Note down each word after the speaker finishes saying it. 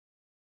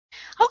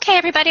Okay,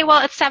 everybody.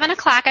 Well, it's 7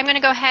 o'clock. I'm going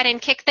to go ahead and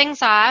kick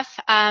things off.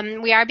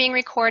 We are being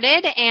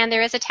recorded, and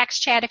there is a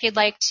text chat if you'd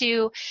like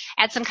to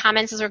add some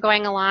comments as we're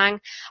going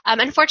along.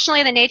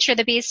 Unfortunately, the nature of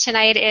the beast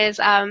tonight is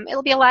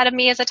it'll be a lot of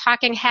me as a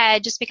talking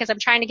head just because I'm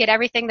trying to get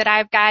everything that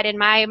I've got in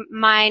my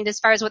mind as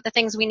far as what the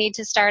things we need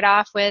to start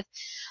off with,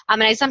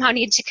 and I somehow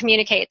need to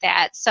communicate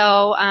that.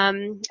 So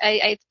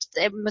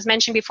it was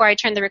mentioned before I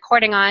turned the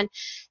recording on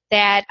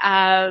that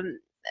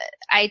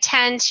I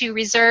tend to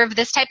reserve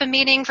this type of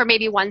meeting for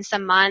maybe once a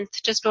month,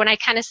 just when I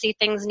kind of see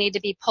things need to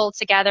be pulled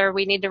together,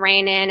 we need to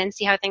rein in and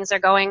see how things are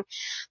going.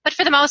 But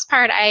for the most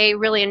part, I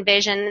really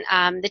envision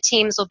the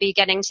teams will be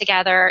getting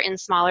together in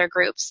smaller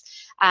groups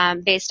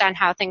based on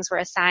how things were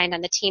assigned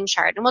on the team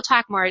chart. And we'll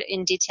talk more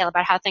in detail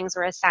about how things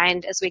were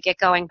assigned as we get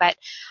going. But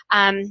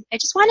I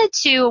just wanted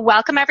to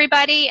welcome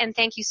everybody and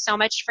thank you so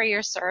much for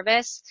your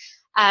service.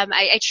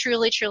 I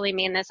truly, truly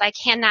mean this. I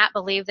cannot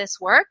believe this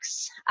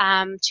works.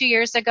 2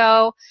 years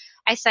ago,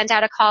 I sent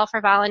out a call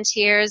for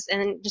volunteers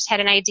and just had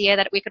an idea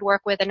that we could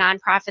work with a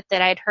nonprofit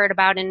that I'd heard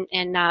about in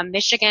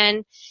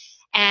Michigan.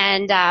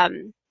 And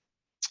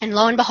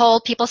lo and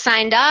behold, people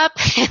signed up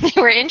and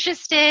they were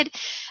interested,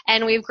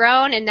 and we've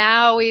grown, and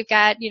now we've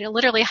got,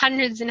 literally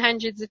hundreds and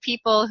hundreds of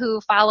people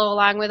who follow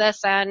along with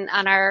us on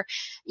our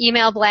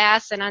email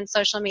blasts and on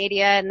social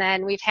media. And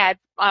then we've had,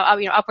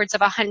 upwards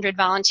of 100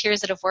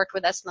 volunteers that have worked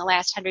with us in the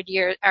last 100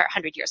 years, in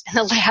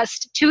the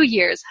last 2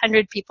 years,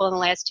 100 people in the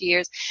last 2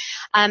 years.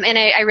 And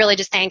I really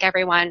just thank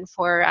everyone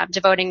for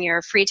devoting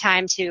your free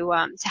time to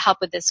help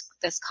with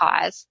this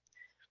cause.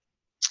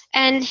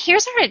 And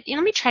here's our,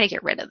 let me try to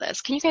get rid of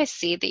this. Can you guys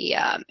see the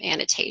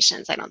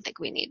annotations? I don't think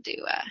we need to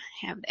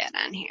have that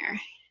on here.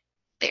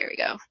 There we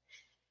go.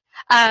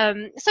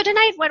 So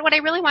tonight, what I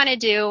really want to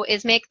do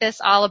is make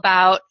this all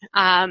about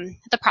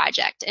the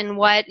project and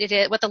what it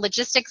is, what the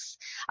logistics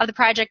of the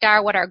project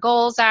are, what our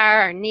goals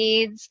are, our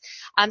needs.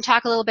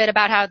 Talk a little bit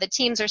about how the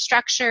teams are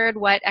structured,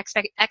 what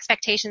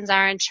expectations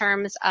are in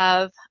terms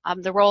of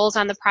the roles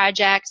on the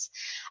projects.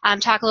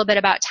 Talk a little bit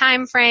about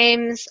time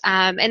frames,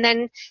 and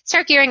then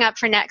start gearing up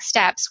for next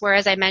steps. Where,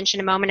 as I mentioned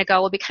a moment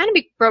ago, we'll be kind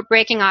of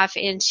breaking off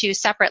into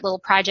separate little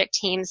project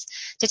teams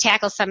to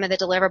tackle some of the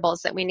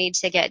deliverables that we need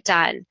to get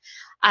done.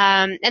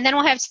 And then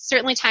we'll have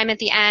certainly time at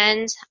the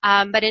end.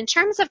 But in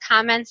terms of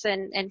comments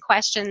and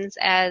questions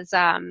as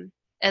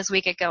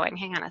we get going,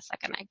 hang on a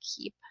second,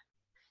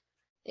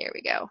 there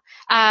we go.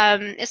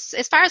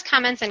 As far as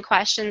comments and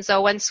questions,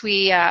 though, once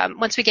we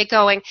get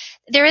going,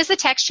 there is a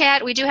text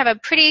chat. We do have a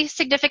pretty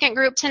significant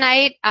group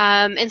tonight,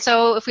 and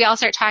so if we all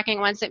start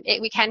talking once,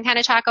 we can kind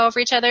of talk over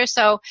each other.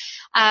 So,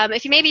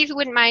 if you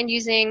wouldn't mind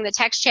using the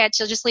text chat,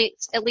 you'll just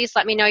at least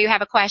let me know you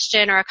have a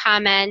question or a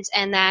comment,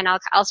 and then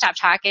I'll stop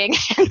talking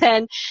and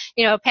then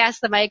pass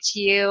the mic to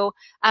you.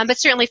 But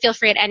certainly feel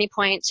free at any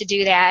point to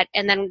do that.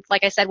 And then,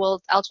 like I said,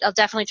 I'll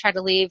definitely try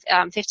to leave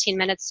 15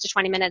 minutes to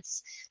 20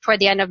 minutes toward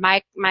the end of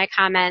my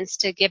comments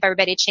to give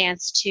everybody a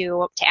chance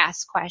to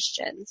ask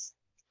questions.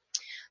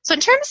 So in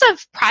terms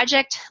of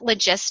project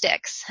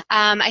logistics,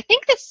 I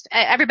think this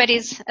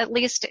everybody's, at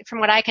least from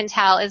what I can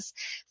tell, is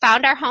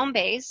found our home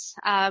base,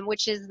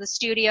 which is the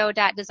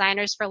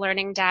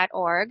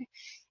studio.designersforlearning.org.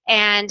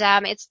 And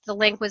the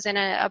link was in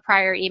a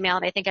prior email,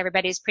 and I think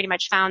everybody's pretty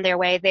much found their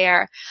way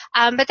there.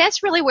 But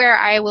that's really where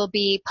I will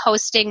be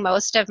posting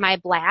most of my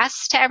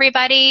blasts to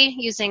everybody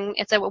it's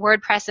a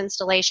WordPress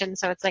installation,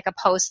 so it's like a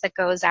post that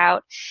goes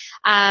out.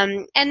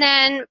 And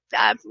then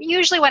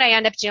usually what I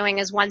end up doing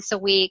is once a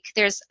week,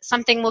 there's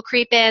something will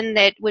creep in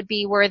that would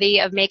be worthy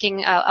of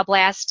making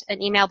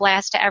an email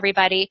blast to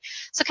everybody.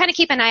 So kind of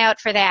keep an eye out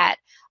for that.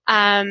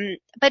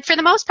 But for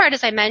the most part,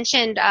 as I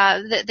mentioned,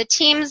 the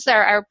teams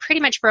are pretty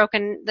much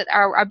broken.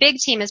 Our big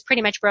team is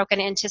pretty much broken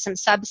into some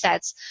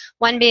subsets,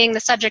 one being the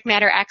subject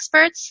matter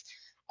experts.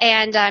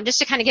 And just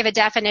to kind of give a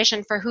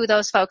definition for who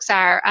those folks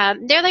are,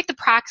 they're like the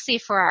proxy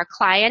for our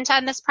client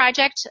on this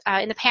project.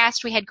 In the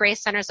past, we had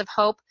Grace Centers of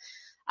Hope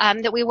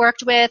that we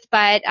worked with,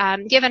 but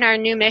given our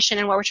new mission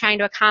and what we're trying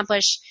to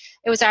accomplish,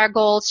 it was our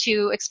goal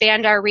to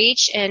expand our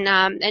reach and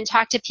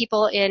talk to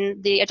people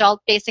in the adult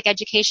basic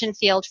education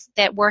field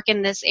that work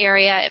in this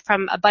area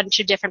from a bunch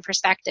of different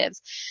perspectives.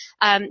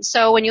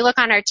 So when you look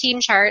on our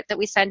team chart that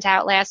we sent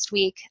out last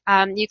week,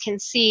 you can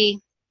see,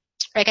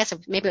 I guess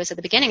maybe it was at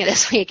the beginning of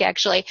this week,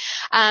 actually.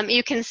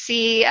 You can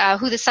see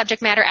who the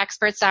subject matter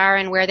experts are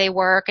and where they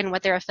work and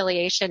what their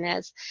affiliation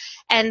is.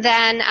 And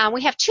then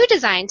we have 2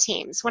 design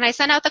teams. When I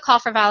sent out the call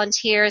for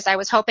volunteers, I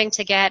was hoping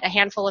to get a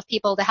handful of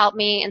people to help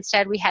me.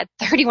 Instead, we had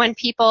 31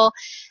 people,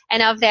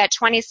 and of that,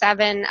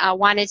 27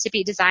 wanted to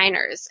be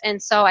designers.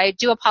 And so I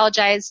do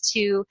apologize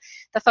to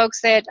the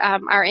folks that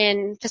are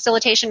in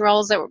facilitation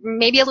roles that were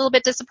maybe a little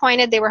bit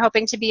disappointed. They were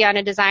hoping to be on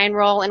a design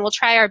role, and we'll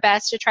try our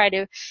best to try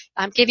to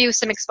give you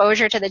some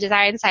exposure to the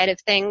design side of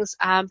things.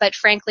 But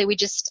frankly, we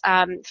just,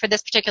 for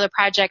this particular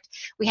project,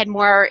 we had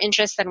more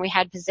interest than we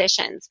had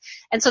positions.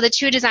 And so the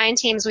 2 design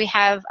teams we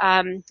have,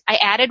 I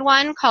added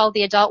one called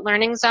the Adult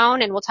Learning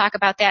Zone, and we'll talk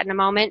about that in a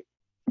moment.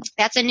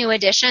 That's a new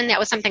addition. That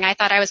was something I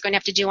thought I was going to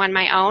have to do on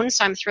my own,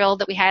 so I'm thrilled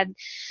that we had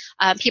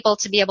people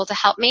to be able to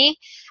help me.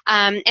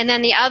 And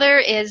then the other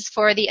is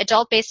for the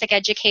Adult Basic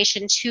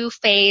Education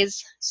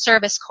 2-phase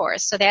service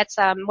course. So that's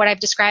what I've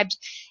described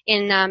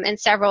in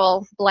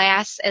several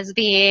blasts as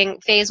being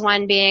phase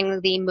 1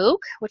 being the MOOC,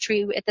 which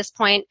we at this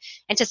point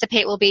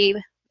anticipate will be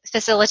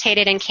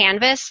facilitated in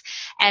Canvas.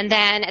 And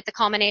then at the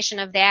culmination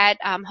of that,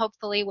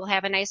 hopefully we'll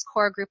have a nice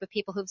core group of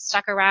people who've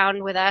stuck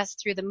around with us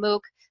through the MOOC,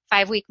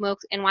 5-week MOOC,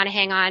 and want to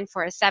hang on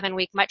for a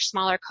 7-week, much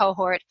smaller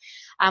cohort,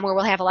 where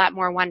we'll have a lot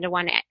more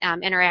one-to-one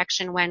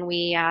interaction when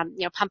we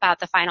pump out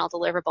the final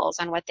deliverables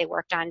on what they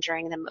worked on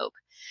during the MOOC.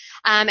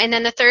 And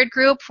then the third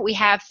group, we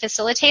have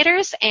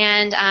facilitators,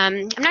 and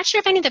I'm not sure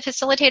if any of the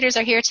facilitators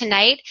are here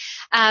tonight.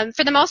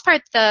 For the most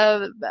part,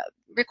 the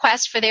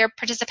request for their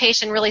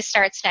participation really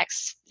starts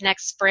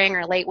next spring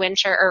or late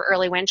winter, or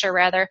early winter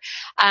rather,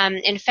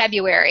 in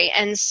February.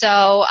 And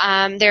so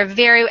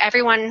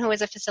everyone who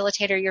is a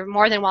facilitator, you're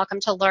more than welcome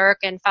to lurk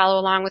and follow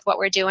along with what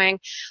we're doing.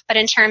 But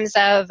in terms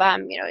of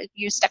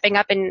you stepping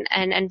up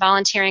and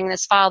volunteering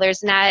this fall,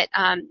 there's not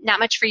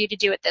much for you to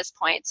do at this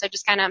point. So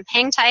just kind of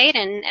hang tight,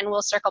 and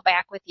we'll circle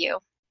back with you.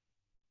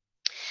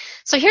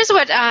 So here's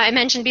what I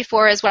mentioned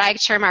before is what I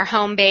term our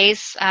home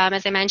base.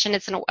 As I mentioned,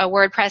 it's a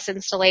WordPress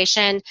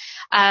installation.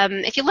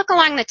 If you look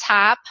along the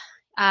top,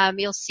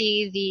 you'll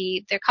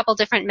see there are a couple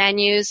different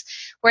menus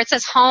where it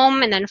says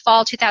home and then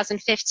fall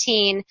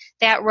 2015.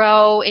 That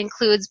row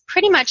includes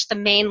pretty much the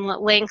main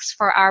links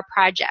for our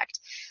project.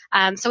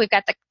 So we've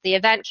got the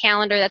event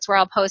calendar. That's where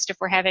I'll post if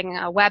we're having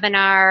a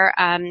webinar.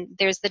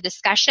 There's the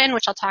discussion,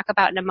 which I'll talk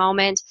about in a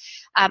moment.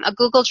 A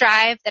Google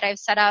Drive that I've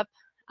set up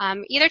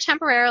either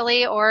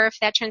temporarily, or if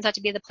that turns out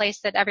to be the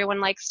place that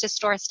everyone likes to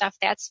store stuff,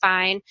 that's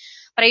fine.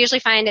 But I usually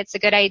find it's a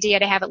good idea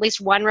to have at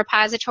least one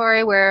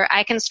repository where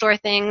I can store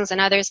things and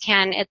others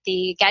can at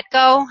the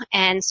get-go,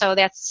 and so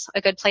that's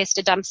a good place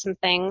to dump some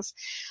things.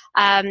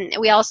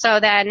 We also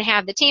then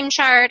have the team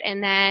chart,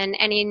 and then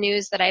any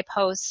news that I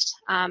post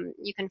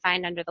you can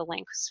find under the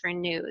links for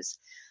news.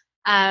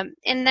 And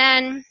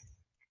then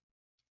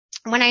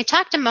when I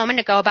talked a moment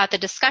ago about the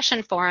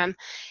discussion forum,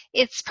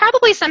 it's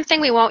probably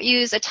something we won't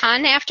use a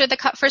ton after the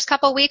first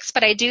couple weeks,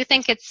 but I do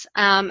think it's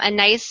a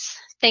nice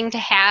thing to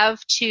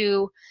have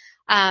to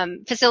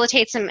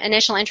facilitate some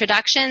initial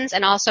introductions,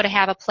 and also to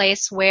have a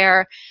place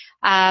where,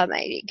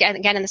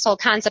 again, in this whole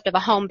concept of a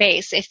home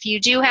base, if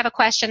you do have a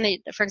question that,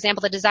 for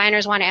example, the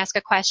designers want to ask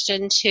a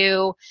question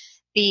to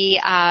the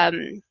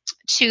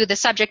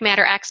subject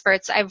matter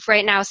experts, I've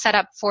right now set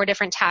up 4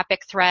 different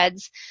topic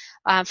threads.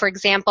 For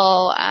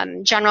example,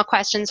 general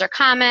questions or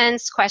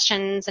comments,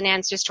 questions and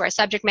answers to our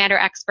subject matter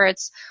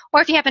experts,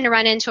 or if you happen to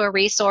run into a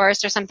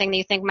resource or something that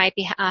you think might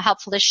be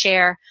helpful to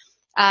share.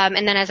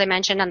 And then, as I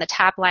mentioned, on the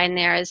top line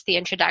there is the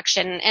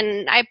introduction.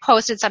 And I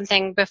posted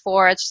something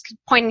before, it's just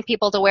pointing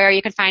people to where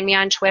you can find me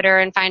on Twitter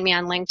and find me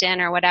on LinkedIn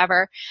or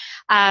whatever.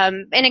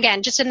 And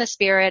again, just in the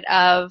spirit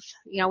of,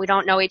 we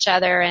don't know each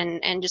other,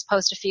 and just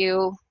post a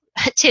few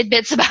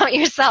tidbits about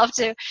yourself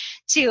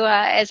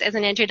as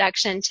an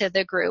introduction to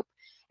the group.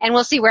 And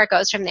we'll see where it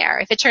goes from there.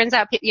 If it turns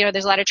out,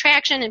 there's a lot of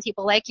traction and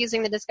people like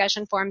using the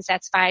discussion forums,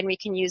 that's fine. We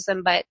can use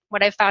them. But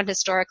what I've found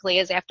historically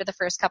is after the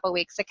first couple of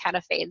weeks, it kind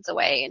of fades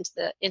away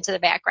into the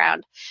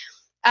background.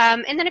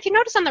 And then if you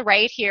notice on the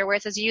right here where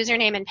it says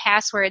username and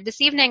password, this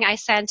evening I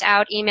sent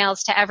out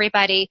emails to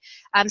everybody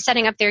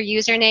setting up their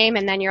username,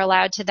 and then you're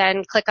allowed to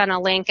then click on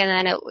a link, and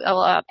then it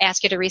will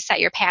ask you to reset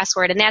your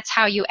password, and that's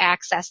how you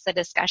access the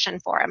discussion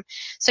forum.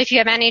 So if you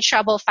have any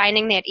trouble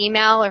finding that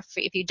email, or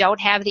if you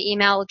don't have the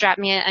email, drop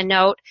me a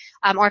note,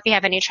 or if you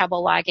have any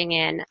trouble logging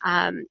in.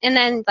 And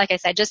then, like I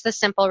said, just the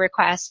simple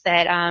request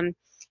that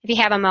if you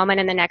have a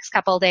moment in the next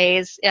couple of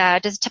days,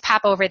 just to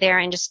pop over there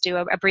and just do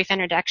a brief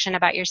introduction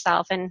about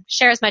yourself and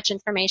share as much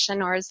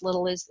information or as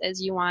little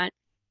as you want.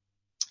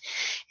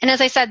 And as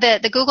I said,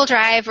 the Google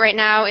Drive right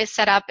now is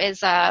set up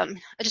as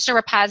just a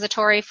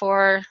repository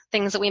for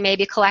things that we may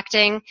be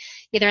collecting,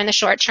 either in the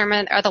short term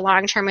or the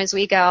long term as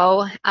we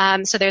go.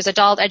 So there's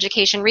adult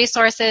education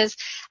resources.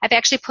 I've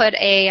actually put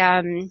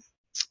a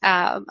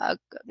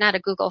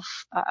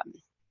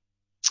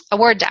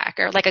Word doc,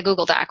 or like a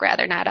Google Doc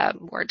rather, not a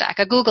Word doc,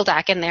 a Google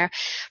Doc in there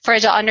for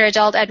under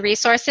adult ed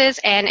resources.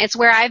 And it's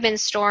where I've been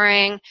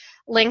storing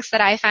links that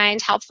I find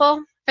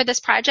helpful for this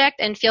project,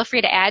 and feel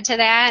free to add to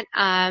that.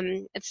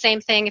 It's the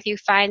same thing if you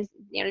find,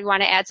 you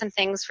want to add some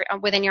things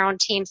within your own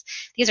teams.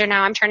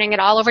 I'm turning it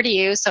all over to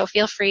you, so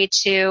feel free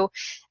to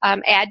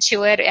add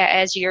to it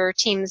as your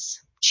teams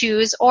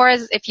choose, or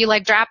if you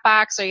like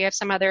Dropbox or you have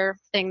some other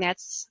thing,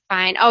 that's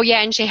fine. Oh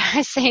yeah, and JR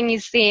is saying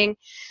he's seeing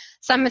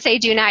some say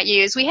do not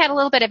use. We had a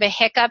little bit of a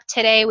hiccup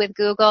today with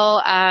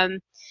Google.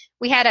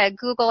 We had a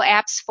Google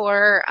Apps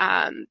for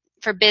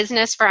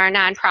business for our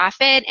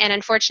nonprofit, and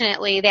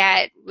unfortunately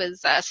that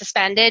was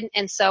suspended.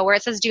 And so where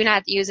it says do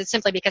not use, it's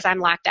simply because I'm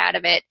locked out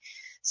of it.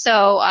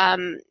 So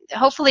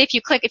hopefully if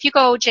you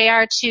go,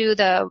 JR, to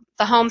the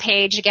home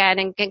page again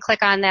and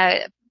click on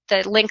the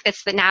link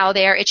that's now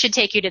there, it should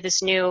take you to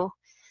this new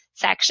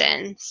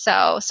section.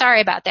 So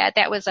sorry about that.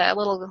 That was a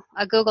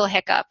Google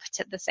hiccup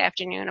this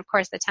afternoon. Of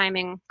course, the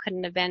timing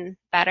couldn't have been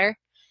better.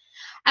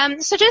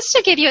 So just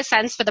to give you a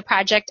sense for the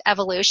project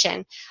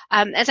evolution,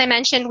 as I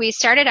mentioned, we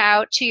started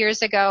out 2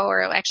 years ago,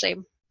 or actually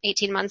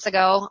 18 months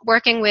ago,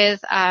 working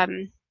with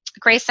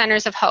Grace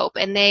Centers of Hope,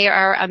 and they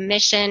are a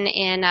mission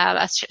in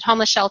a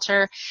homeless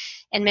shelter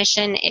and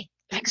mission,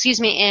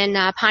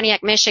 in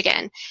Pontiac,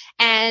 Michigan.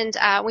 And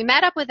we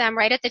met up with them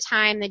right at the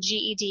time the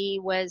GED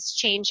was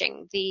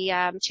changing.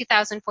 The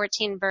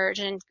 2014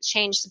 version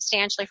changed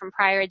substantially from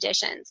prior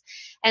editions.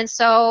 And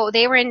so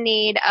they were in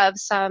need of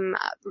some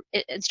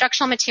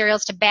instructional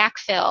materials to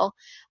backfill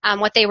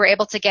what they were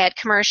able to get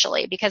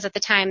commercially, because at the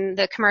time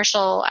the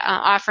commercial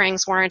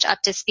offerings weren't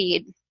up to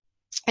speed.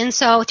 And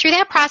so through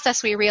that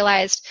process, we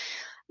realized,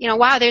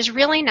 wow, there's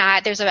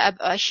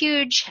a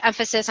huge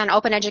emphasis on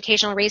open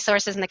educational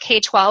resources in the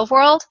K-12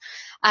 world,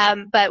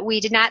 but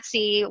we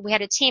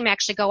had a team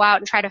actually go out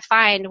and try to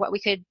find what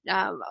we could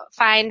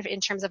find in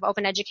terms of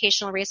open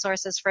educational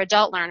resources for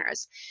adult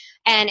learners.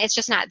 And it's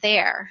just not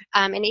there.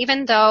 And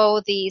even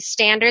though the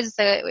standards,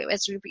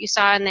 as you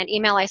saw in that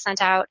email I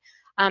sent out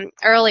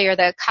earlier,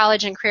 the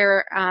college and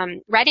career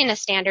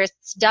readiness standards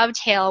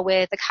dovetail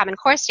with the Common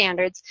Core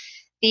standards,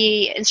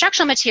 the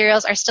instructional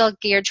materials are still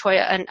geared toward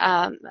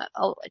a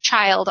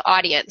child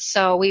audience.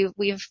 So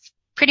we've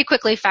pretty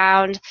quickly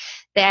found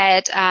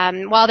that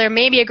while there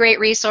may be a great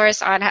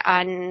resource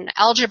on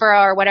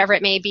algebra or whatever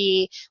it may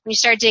be, when you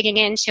start digging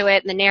into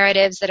it and the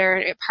narratives that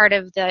are part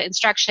of the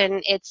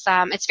instruction, it's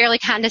fairly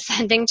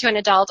condescending to an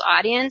adult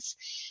audience.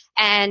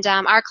 And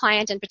our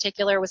client in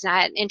particular was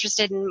not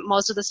interested in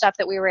most of the stuff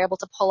that we were able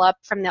to pull up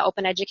from the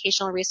open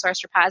educational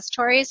resource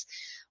repositories,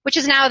 which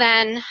has now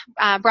then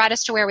brought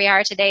us to where we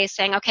are today,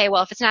 saying, okay,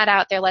 well, if it's not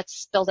out there,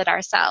 let's build it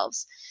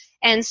ourselves.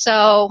 And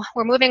so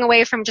we're moving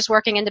away from just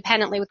working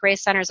independently with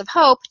Grace Centers of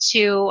Hope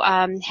to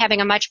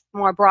having a much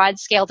more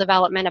broad-scale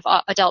development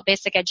of adult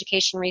basic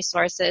education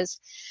resources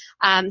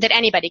that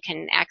anybody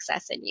can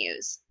access and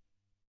use.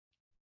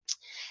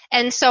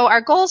 And so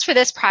our goals for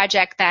this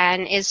project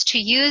then is to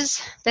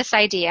use this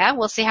idea.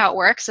 We'll see how it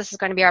works. This is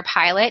going to be our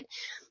pilot,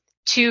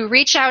 to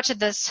reach out to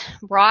this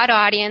broad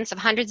audience of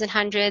hundreds and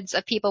hundreds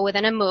of people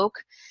within a MOOC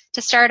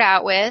to start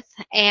out with,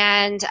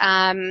 and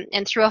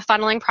through a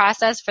funneling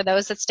process for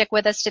those that stick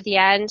with us to the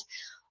end,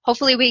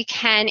 hopefully we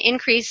can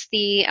increase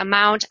the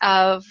amount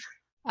of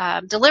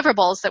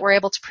deliverables that we're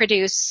able to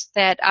produce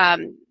that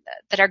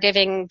are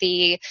giving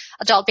the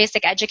adult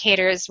basic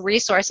educators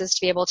resources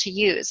to be able to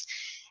use.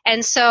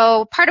 And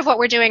so part of what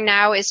we're doing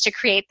now is to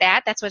create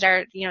that. That's what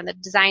the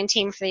design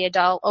team for the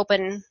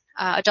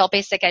adult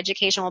basic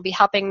education will be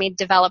helping me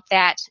develop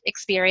that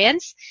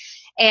experience.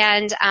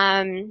 And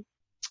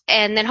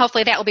then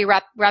hopefully that will be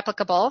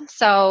replicable.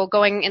 So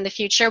going in the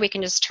future, we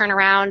can just turn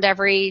around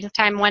every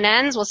time one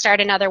ends, we'll start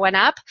another one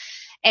up.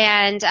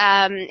 And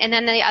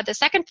then the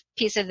second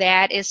piece of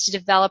that is to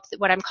develop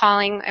what I'm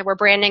calling, we're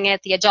branding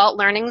it the Adult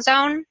Learning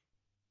Zone.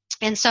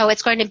 And so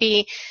it's going to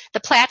be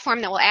the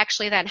platform that will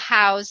actually then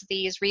house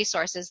these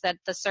resources that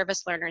the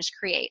service learners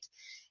create.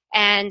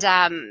 And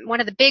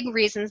one of the big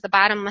reasons, the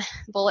bottom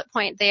bullet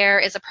point there,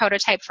 is a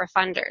prototype for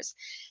funders.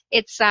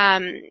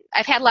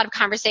 I've had a lot of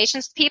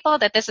conversations with people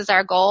that this is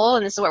our goal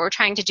and this is what we're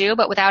trying to do,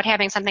 but without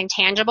having something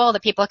tangible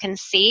that people can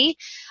see,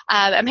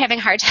 I'm having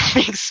a hard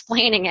time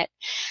explaining it.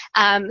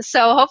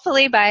 So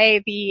hopefully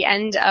by the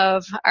end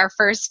of our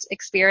first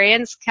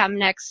experience, come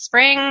next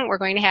spring, we're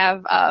going to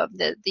have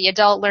the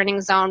Adult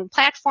Learning Zone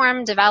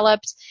platform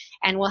developed,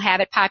 and we'll have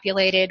it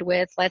populated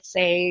with, let's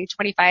say,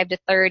 25 to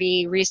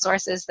 30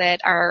 resources that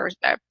our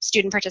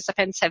student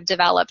participants have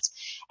developed.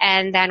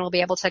 And then we'll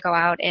be able to go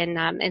out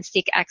and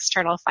seek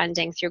external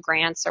funding through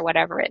grants or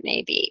whatever it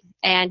may be.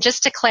 And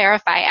just to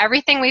clarify,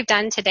 everything we've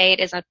done to date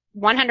is a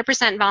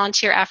 100%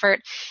 volunteer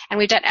effort, and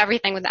we've done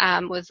everything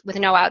with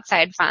no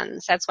outside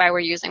funds. That's why we're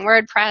using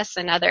WordPress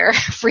and other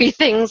free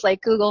things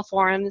like Google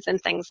Forms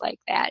and things like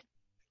that.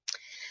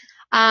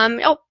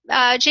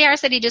 JR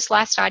said he just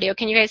lost audio.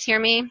 Can you guys hear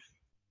me?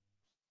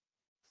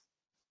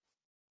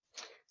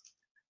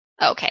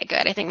 Okay,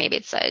 good. I think maybe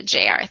it's a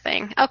JR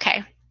thing.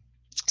 Okay.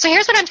 So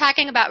here's what I'm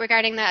talking about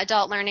regarding the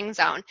Adult Learning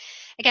Zone.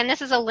 Again,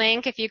 this is a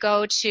link. If you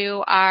go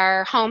to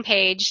our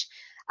homepage,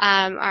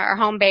 our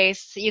home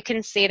base, you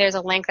can see there's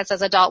a link that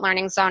says Adult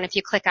Learning Zone if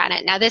you click on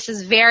it. Now, this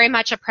is very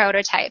much a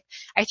prototype.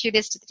 I threw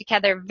this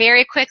together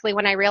very quickly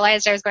when I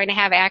realized I was going to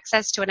have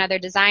access to another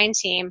design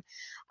team.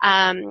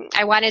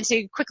 I wanted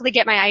to quickly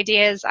get my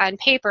ideas on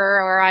paper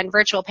or on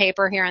virtual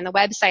paper here on the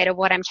website of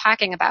what I'm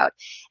talking about.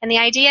 And the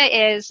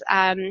idea is,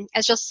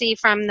 as you'll see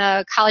from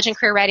the college and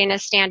career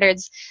readiness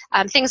standards,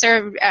 things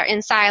are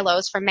in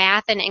silos for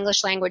math and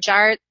English language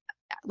arts.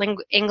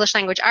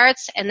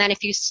 And then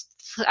if you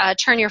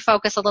turn your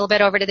focus a little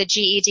bit over to the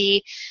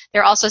GED,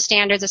 there are also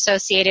standards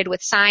associated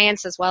with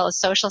science as well as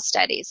social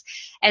studies.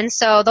 And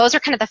so those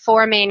are kind of the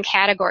four main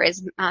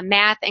categories,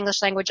 math,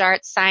 English language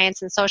arts,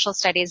 science, and social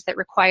studies that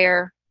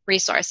require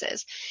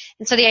resources.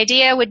 And so the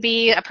idea would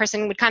be a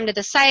person would come to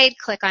the site,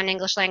 click on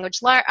English language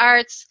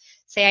arts,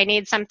 say I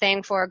need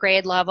something for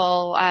grade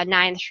level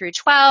 9 through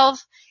 12.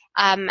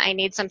 I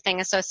need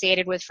something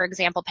associated with, for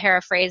example,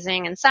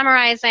 paraphrasing and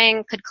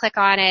summarizing, could click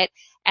on it,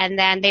 and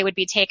then they would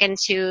be taken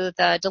to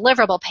the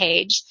deliverable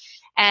page.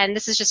 And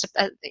this is just,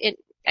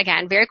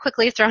 again, very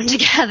quickly thrown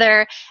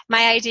together,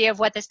 my idea of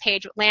what this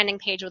landing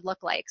page would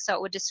look like. So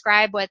it would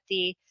describe what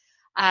the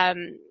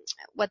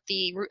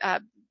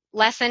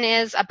lesson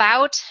is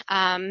about,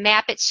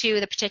 map it to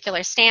the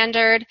particular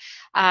standard,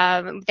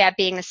 that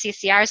being the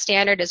CCR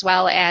standard, as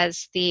well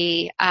as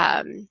the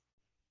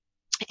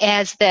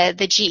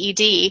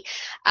GED,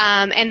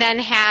 and then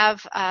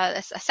have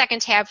a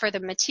second tab for the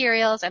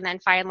materials, and then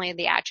finally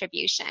the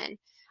attribution.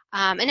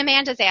 And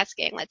Amanda's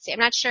asking, let's see, I'm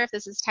not sure if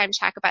this is time to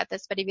talk about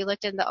this, but have you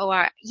looked in the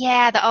OER?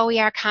 Yeah, the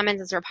OER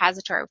Commons as a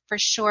repository, for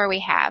sure we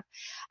have.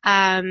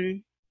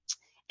 And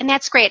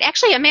that's great.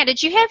 Actually, Amanda,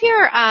 do you have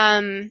your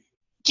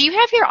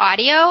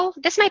audio?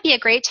 This might be a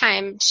great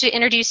time to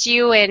introduce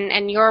you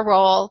and your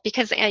role,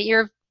 because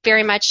you're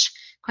very much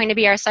going to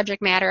be our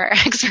subject matter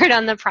expert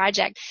on the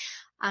project.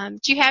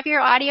 Do you have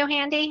your audio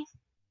handy?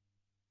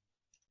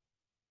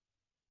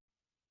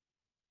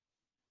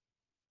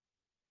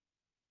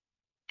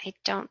 I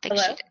don't think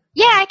Hello? she did.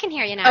 Yeah, I can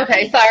hear you now.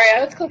 Okay, sorry,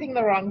 I was clicking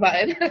the wrong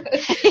button.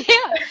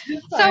 Yeah.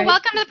 So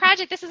welcome to the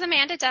project. This is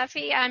Amanda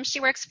Duffy. She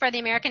works for the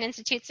American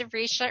Institutes of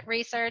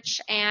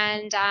Research,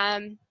 and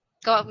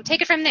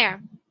take it from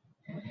there.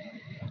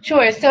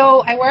 Sure.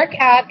 So I work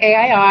at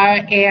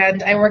AIR,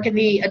 and I work in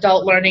the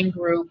adult learning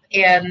group.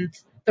 And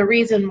the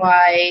reason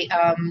why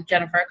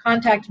Jennifer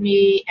contacted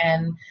me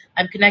and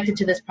I'm connected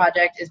to this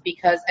project is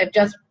because I've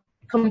just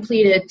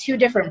completed 2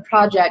 different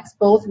projects,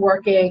 both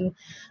working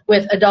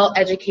with adult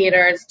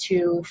educators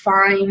to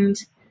find,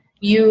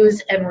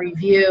 use, and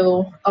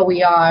review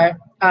OER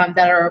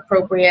that are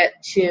appropriate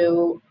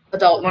to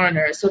adult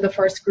learners. So the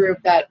first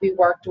group that we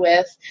worked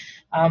with,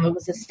 it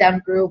was a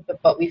STEM group,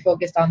 but we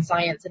focused on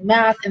science and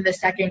math, and the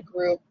second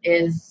group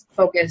was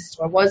focused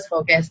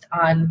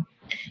on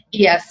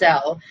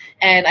ESL.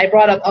 And I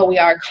brought up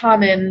OER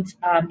Commons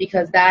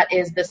because that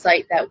is the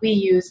site that we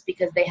use,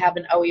 because they have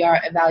an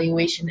OER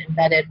evaluation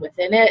embedded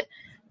within it.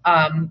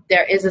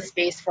 There is a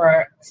space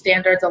for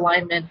standards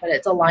alignment, but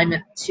it's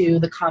alignment to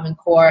the Common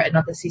Core and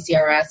not the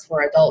CCRS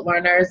for adult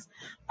learners.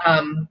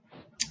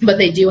 But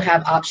they do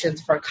have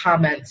options for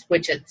comments,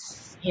 which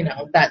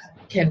that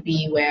can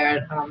be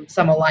where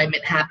some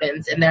alignment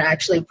happens, and they're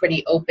actually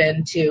pretty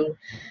open to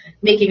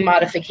making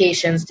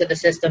modifications to the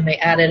system. They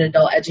added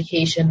adult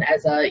education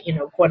as a,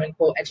 quote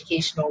unquote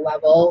educational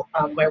level,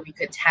 where we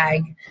could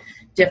tag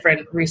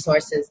different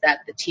resources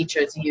that the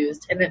teachers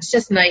used. And it's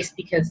just nice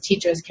because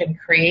teachers can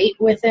create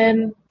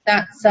within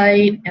that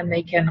site, and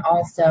they can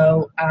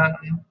also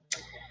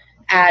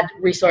add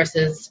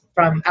resources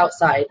from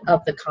outside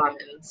of the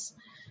Commons.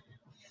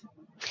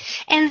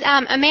 And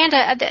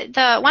Amanda,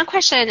 the one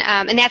question,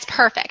 and that's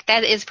perfect.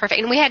 That is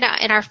perfect. And we had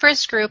in our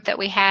first group that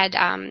we had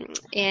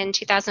in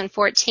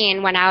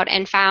 2014, went out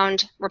and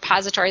found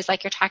repositories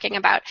like you're talking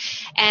about.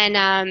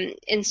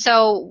 And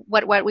so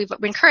what we've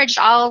encouraged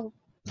all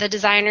the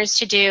designers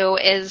to do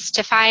is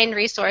to find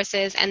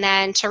resources and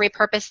then to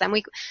repurpose them.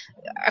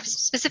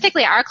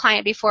 Specifically, our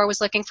client before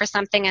was looking for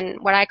something in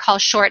what I call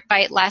short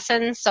bite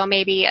lessons, so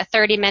maybe a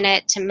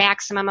 30-minute to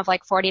maximum of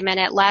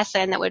 40-minute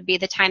lesson that would be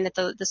the time that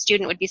the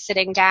student would be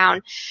sitting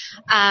down.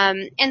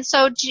 And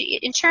so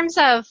in terms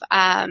of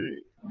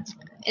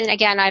and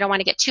again, I don't want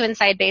to get too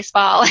inside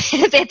baseball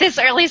at this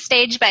early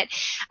stage, but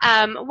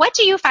what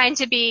do you find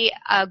to be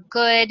a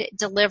good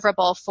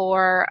deliverable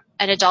for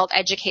an adult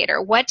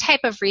educator? What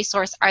type of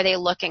resource are they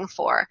looking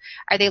for?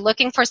 Are they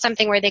looking for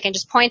something where they can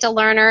just point a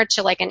learner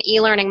to an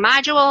e-learning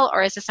module,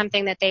 or is this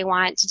something that they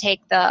want to take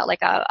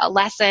a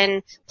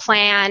lesson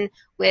plan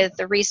with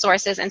the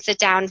resources and sit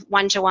down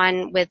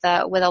one-to-one with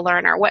a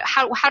learner?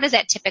 How does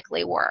that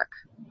typically work?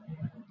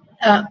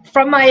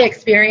 From my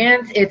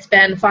experience, it's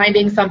been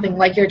finding something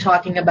like you're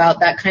talking about,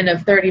 that kind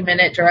of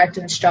 30-minute direct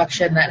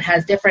instruction that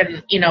has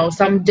different,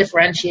 some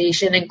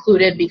differentiation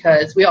included,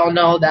 because we all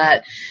know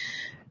that,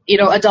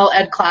 adult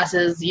ed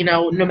classes,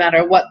 no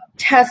matter what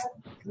test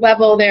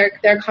level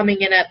they're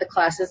coming in at, the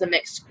class is a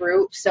mixed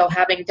group. So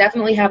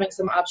definitely having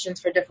some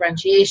options for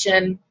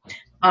differentiation.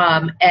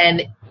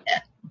 And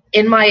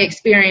in my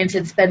experience,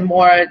 it's been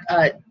more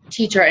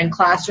teacher and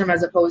classroom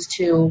as opposed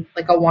to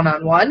a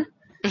one-on-one.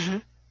 Mm-hmm.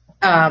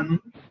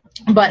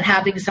 But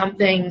having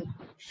something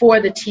for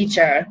the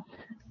teacher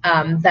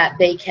that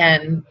they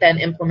can then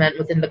implement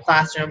within the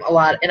classroom a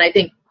lot. And I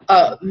think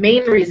a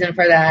main reason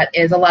for that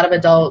is a lot of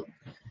adult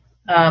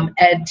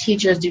ed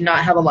teachers do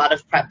not have a lot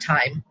of prep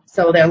time.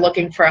 So they're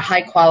looking for a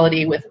high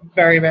quality with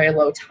very, very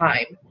low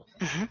time.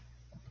 Mm-hmm.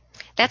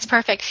 That's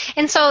perfect.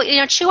 And so,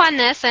 chew on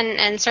this,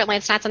 and certainly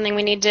it's not something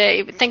we need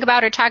to think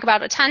about or talk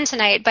about a ton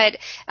tonight, but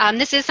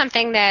this is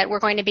something that we're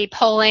going to be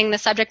polling the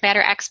subject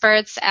matter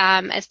experts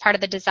as part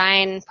of the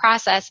design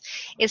process,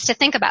 is to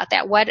think about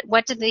that.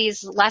 What do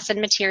these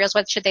lesson materials,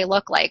 what should they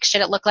look like?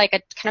 Should it look like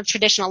a kind of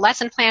traditional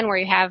lesson plan where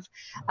you have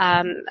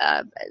an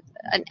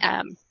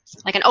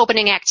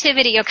opening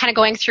activity, kind of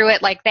going through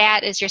it like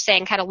that, as you're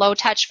saying, kind of low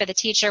touch for the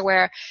teacher,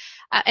 where,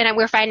 and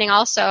we're finding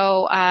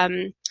also,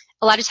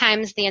 a lot of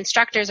times the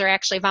instructors are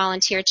actually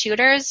volunteer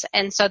tutors,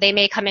 and so they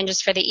may come in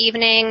just for the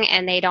evening,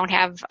 and they don't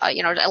have, a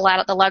lot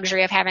of the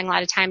luxury of having a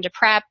lot of time to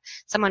prep.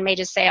 Someone may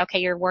just say, okay,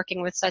 you're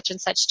working with such and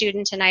such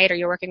student tonight, or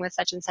you're working with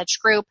such and such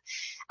group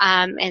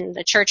in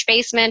the church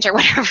basement, or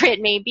whatever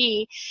it may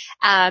be.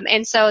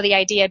 And so the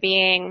idea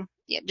being,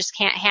 just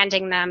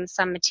handing them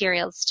some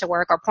materials to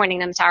work, or pointing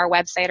them to our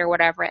website, or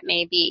whatever it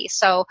may be.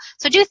 So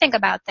do think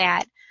about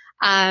that.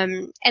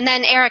 And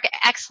then Eric,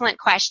 excellent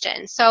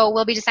question. So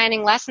we'll be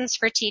designing lessons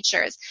for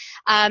teachers.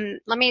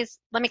 Let me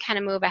kind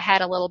of move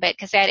ahead a little bit,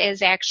 because that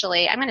is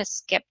actually, I'm going to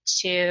skip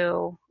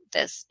to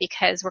this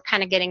because we're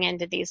kind of getting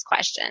into these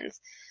questions.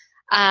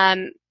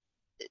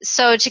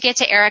 So to get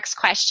to Eric's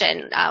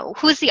question,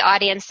 who's the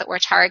audience that we're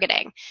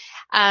targeting?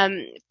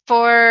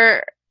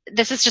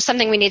 This is just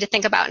something we need to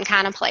think about and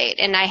contemplate.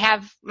 And I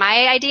have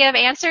my idea of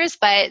answers,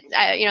 but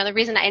the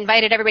reason I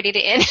invited everybody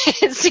in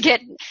is to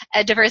get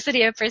a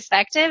diversity of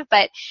perspective.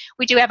 But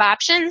we do have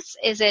options.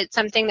 Is it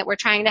something that we're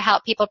trying to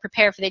help people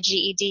prepare for the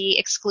GED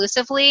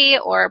exclusively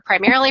or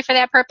primarily for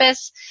that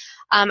purpose?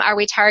 Are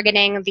we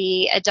targeting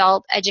the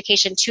adult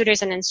education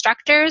tutors and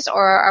instructors,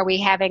 or are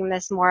we having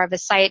this more of a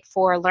site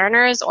for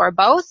learners, or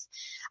both?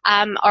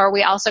 Are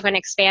we also going to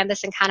expand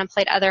this and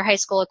contemplate other high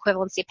school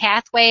equivalency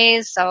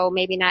pathways? So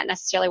maybe not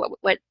necessarily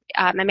what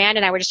Amanda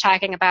and I were just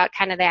talking about,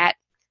 kind of that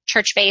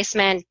church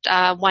basement,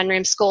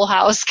 one-room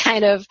schoolhouse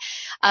kind of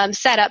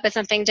setup, but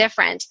something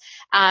different.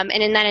 And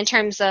then in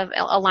terms of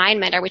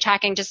alignment, are we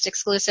talking just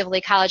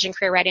exclusively college and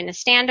career readiness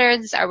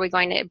standards? Are we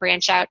going to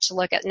branch out to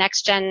look at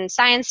next-gen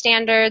science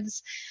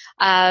standards,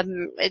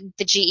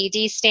 the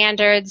GED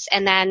standards,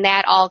 and then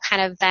that all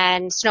kind of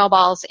then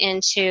snowballs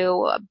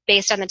into,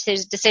 based on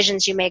the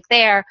decisions you make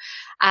there,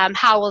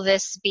 how will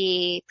this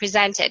be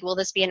presented? Will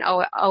this be an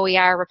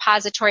OER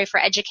repository for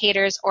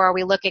educators, or are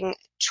we looking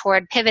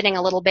toward pivoting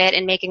a little bit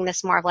and making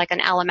this more of like an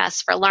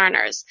LMS for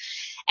learners?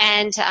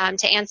 And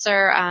to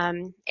answer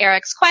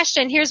Eric's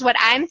question, here's what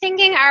I'm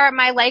thinking are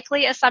my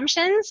likely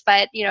assumptions,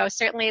 but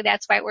certainly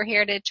that's why we're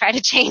here, to try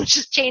to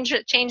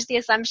change the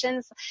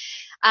assumptions.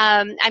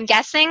 I'm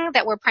guessing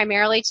that we're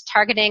primarily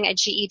targeting a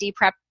GED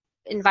prep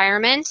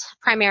environment,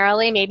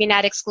 primarily, maybe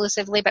not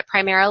exclusively, but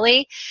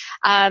primarily.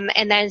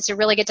 And then to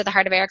really get to the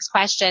heart of Eric's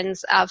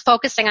questions,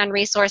 focusing on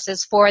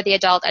resources for the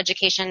adult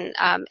education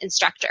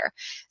instructor.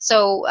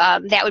 So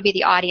that would be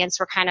the audience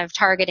we're kind of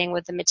targeting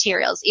with the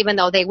materials, even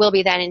though they will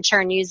be then in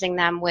turn using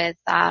them with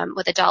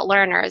adult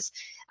learners.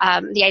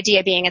 The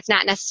idea being it's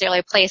not necessarily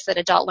a place that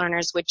adult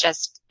learners would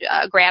just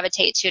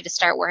gravitate to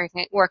start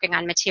working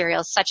on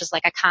materials such as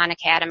like a Khan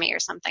Academy or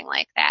something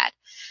like that.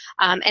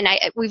 And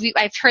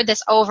I've heard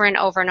this over and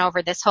over and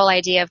over, this whole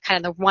idea of kind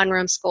of the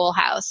one-room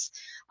schoolhouse,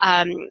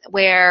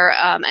 where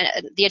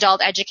the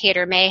adult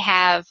educator may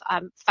have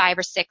 5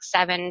 or 6,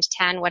 7,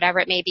 10, whatever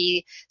it may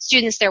be,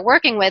 students they're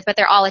working with, but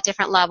they're all at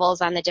different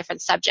levels on the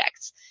different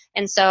subjects.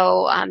 And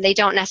so they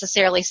don't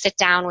necessarily sit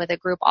down with a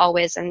group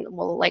always and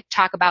will like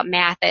talk about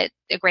math at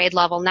a grade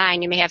level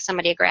 9. You may have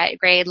somebody at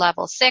grade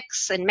level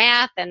 6 in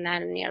math, and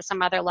then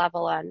some other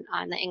level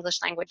on the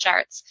English language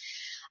arts.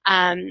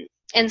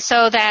 And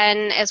so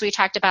then, as we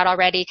talked about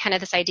already, kind of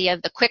this idea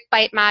of the quick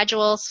bite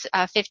modules,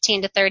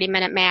 15 to 30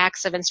 minute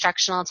max of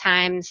instructional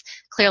times,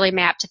 clearly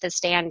mapped to the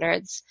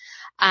standards.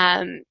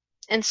 And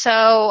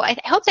so I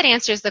hope that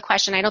answers the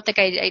question. I don't think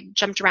I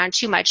jumped around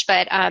too much,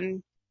 but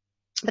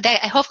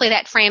hopefully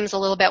that frames a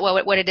little bit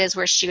what it is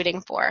we're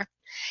shooting for.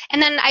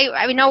 And then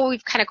I know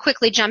we've kind of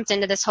quickly jumped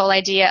into this whole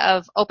idea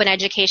of open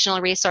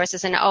educational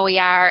resources and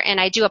OER, and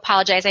I do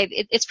apologize.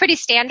 It's pretty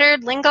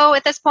standard lingo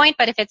at this point,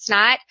 but if it's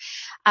not,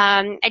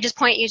 I just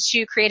point you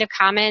to Creative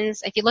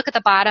Commons. If you look at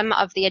the bottom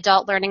of the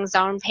Adult Learning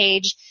Zone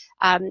page,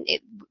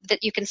 that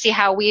you can see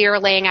how we are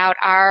laying out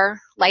our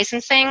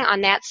licensing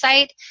on that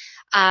site.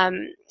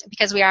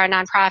 Because we are a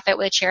nonprofit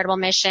with a charitable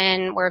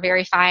mission, we're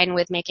very fine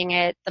with making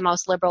it the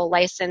most liberal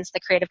license, the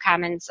Creative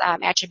Commons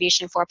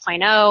Attribution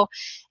 4.0.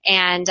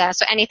 And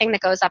so anything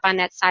that goes up on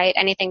that site,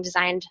 anything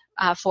designed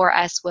for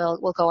us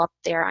will go up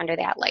there under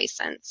that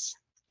license.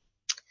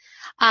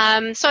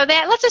 So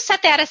let's just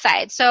set that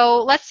aside.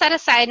 So let's set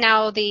aside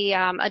now the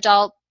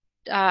the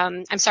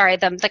kind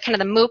of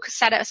the MOOC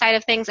side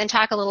of things, and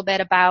talk a little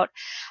bit about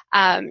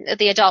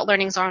the Adult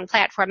Learning Zone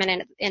platform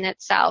in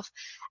itself.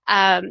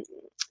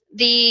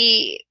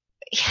 The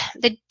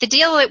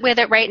deal with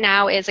it right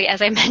now is,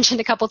 as I mentioned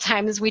a couple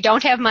times, we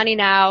don't have money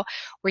now.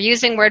 We're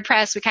using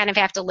WordPress. We kind of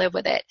have to live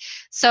with it.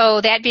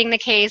 So that being the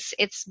case,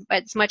 it's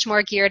much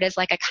more geared as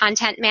like a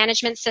content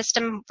management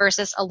system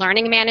versus a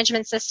learning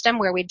management system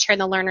where we turn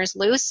the learners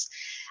loose.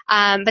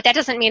 But that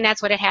doesn't mean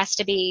that's what it has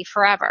to be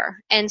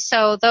forever. And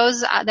so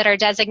those that are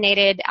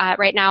designated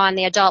right now on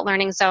the Adult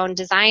Learning Zone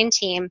design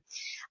team,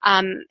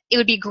 It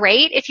would be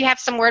great if you have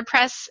some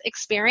WordPress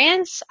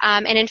experience.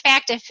 And in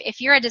fact,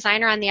 if you're a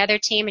designer on the other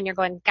team and you're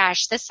going,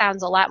 gosh, this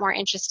sounds a lot more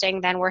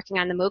interesting than working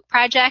on the MOOC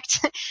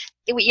project,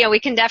 we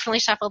can definitely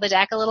shuffle the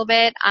deck a little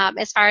bit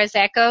as far as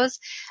that goes.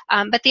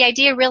 But the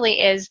idea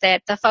really is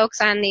that the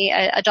folks on the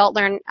adult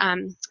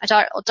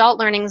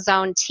learning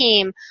zone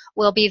team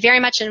will be very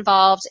much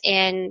involved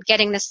in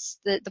getting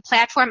the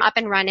platform up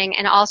and running,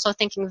 and also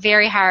thinking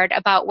very hard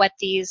about what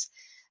these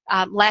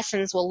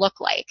lessons will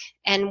look like,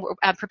 and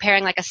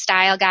preparing like a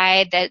style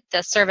guide that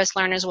the service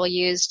learners will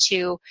use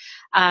to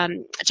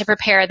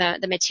prepare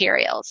the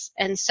materials.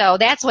 And so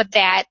that's what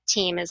that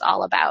team is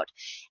all about.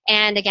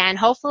 And again,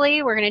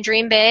 hopefully we're going to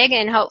dream big,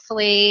 and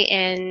hopefully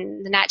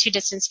in the not too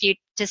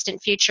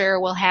distant future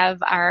we'll have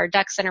our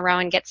ducks in a row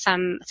and get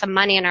some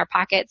money in our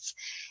pockets,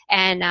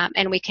 and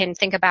we can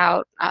think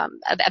about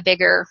a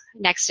bigger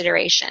next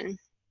iteration.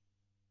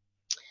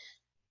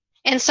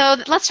 And so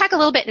let's talk a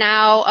little bit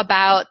now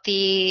about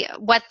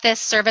what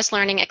this service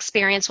learning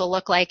experience will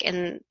look like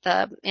in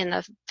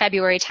the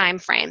February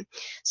timeframe.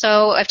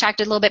 So I've talked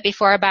a little bit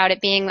before about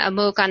it being a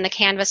MOOC on the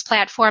Canvas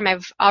platform.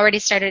 I've already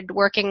started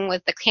working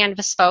with the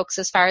Canvas folks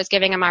as far as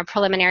giving them our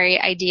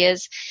preliminary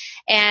ideas.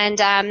 And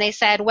they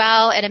said,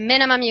 well, at a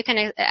minimum, you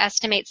can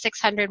estimate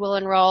 600 will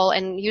enroll,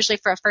 and usually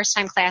for a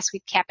first-time class,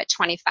 we cap at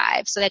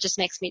 25. So that just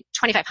makes me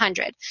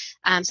 2,500.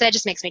 So that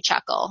just makes me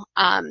chuckle.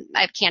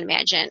 I can't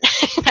imagine.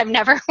 I've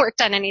never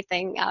worked on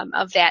anything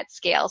of that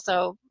scale,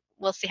 so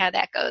we'll see how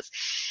that goes.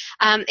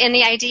 And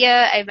the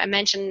idea I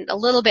mentioned a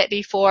little bit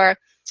before.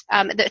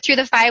 Through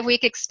the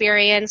 5-week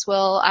experience,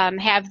 we'll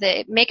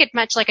make it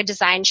much like a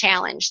design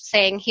challenge,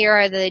 saying here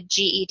are the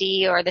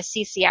GED or the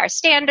CCR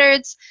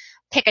standards.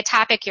 Pick a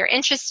topic you're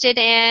interested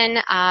in,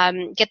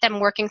 get them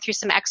working through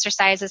some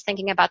exercises,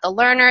 thinking about the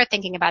learner,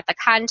 thinking about the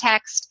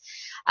context,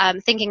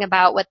 thinking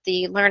about what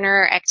the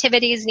learner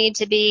activities need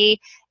to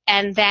be,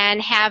 and then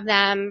have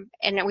them,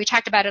 and we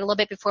talked about it a little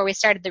bit before we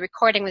started the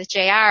recording with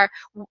JR,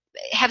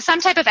 have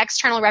some type of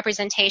external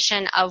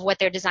representation of what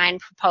their design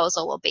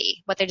proposal will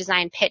be, what their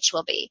design pitch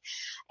will be.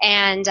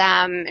 And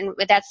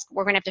that's,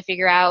 we're going to have to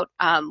figure out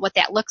what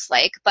that looks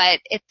like. But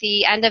at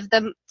the end of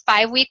the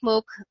 5-week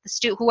MOOC,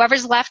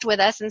 whoever's left with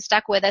us and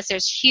stuck with us,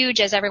 there's huge,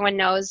 as everyone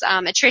knows,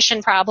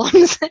 attrition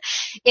problems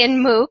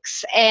in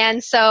MOOCs.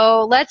 And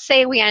so let's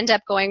say we end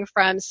up going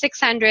from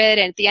 600,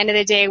 and at the end of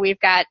the day, we've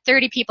got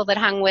 30 people that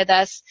hung with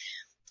us.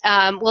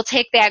 We'll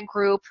take that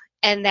group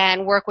and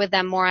then work with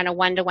them more on a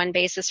one-to-one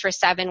basis for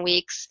 7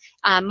 weeks,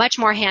 much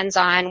more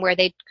hands-on, where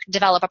they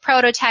develop a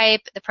prototype.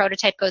 The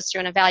prototype goes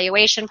through an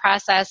evaluation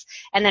process,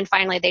 and then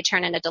finally they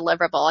turn in a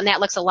deliverable. And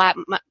that looks a lot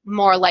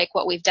more like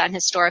what we've done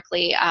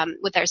historically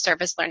with our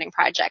service learning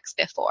projects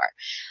before.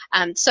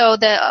 So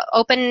the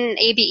Open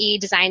ABE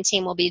design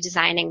team will be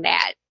designing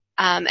that.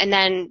 And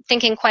then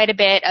thinking quite a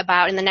bit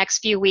about, in the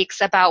next few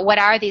weeks, about what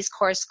are these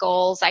course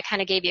goals. I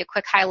kind of gave you a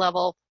quick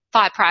high-level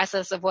thought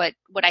process of what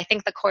I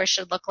think the course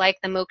should look like,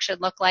 the MOOC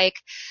should look like.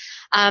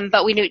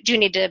 But we do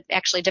need to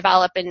actually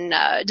develop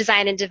and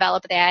design and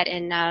develop that,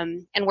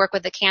 and work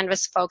with the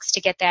Canvas folks to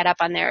get that up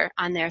on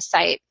their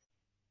site.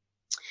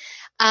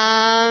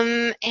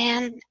 And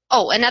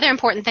another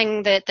important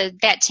thing that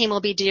that team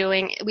will be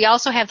doing, we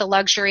also have the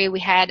luxury.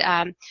 We had,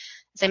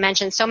 as I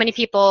mentioned, so many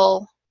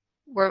people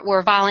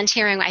were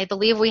volunteering. I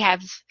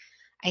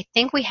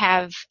think we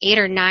have 8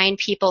 or 9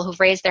 people who've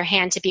raised their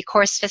hand to be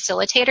course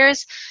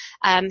facilitators.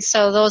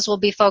 So those will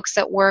be folks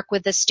that work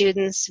with the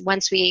students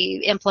once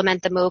we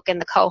implement the MOOC and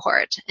the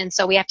cohort. And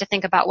so we have to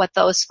think about what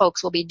those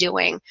folks will be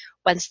doing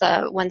once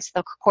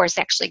the course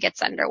actually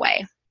gets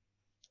underway.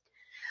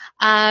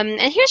 And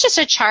here's just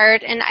a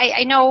chart, and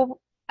I know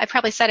I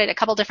probably said it a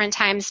couple different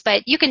times,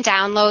 but you can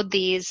download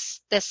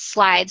this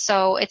slide.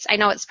 So I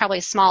know it's probably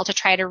small to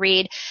try to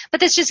read,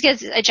 but this just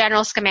gives a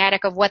general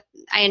schematic of what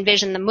I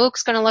envision the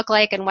MOOC's going to look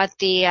like, and what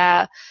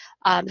the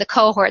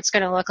cohort's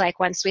going to look like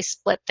once we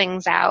split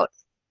things out.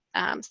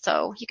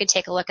 So you can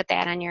take a look at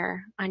that on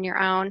your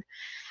own.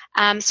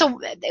 So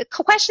the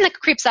question that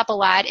creeps up a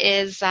lot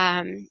is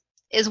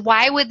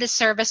why would the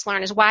service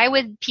learners, why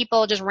would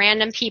just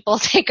random people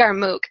take our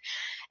MOOC?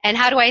 And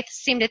how do I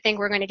seem to think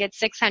we're going to get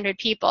 600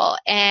 people?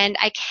 And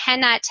I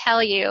cannot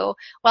tell you,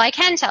 well, I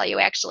can tell you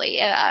actually.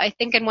 I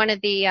think in one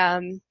of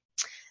the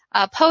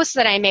posts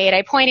that I made,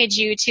 I pointed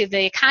you to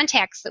the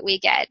contacts that we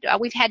get.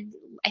 We've had,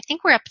 I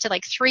think we're up to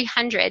like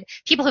 300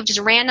 people who've just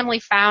randomly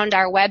found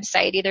our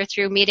website, either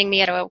through meeting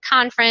me at a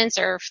conference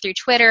or through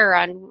Twitter or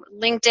on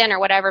LinkedIn or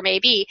whatever it may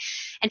be.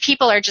 And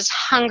people are just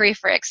hungry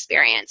for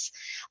experience.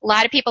 A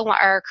lot of people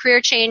are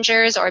career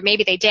changers, or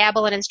maybe they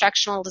dabble in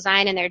instructional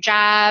design in their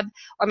job,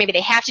 or maybe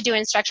they have to do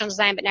instructional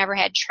design but never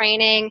had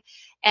training.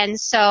 And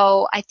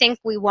so I think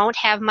we won't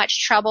have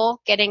much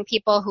trouble getting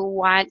people who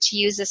want to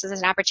use this as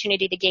an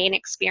opportunity to gain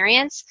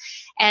experience.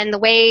 And the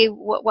way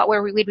what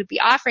we would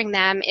be offering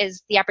them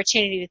is the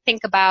opportunity to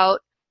think about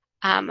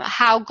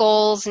how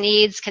goals,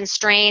 needs,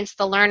 constraints,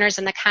 the learners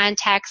and the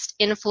context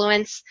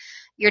influence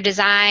your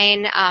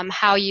design,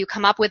 how you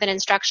come up with an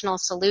instructional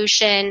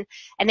solution,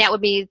 and that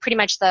would be pretty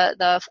much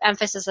the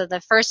emphasis of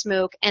the first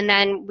MOOC. And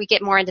then we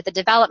get more into the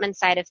development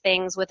side of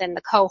things within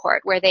the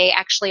cohort, where they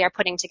actually are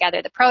putting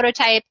together the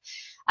prototype,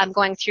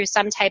 going through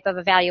some type of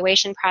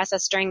evaluation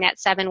process during that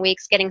 7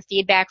 weeks, getting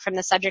feedback from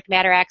the subject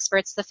matter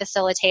experts, the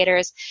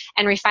facilitators,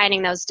 and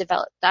refining those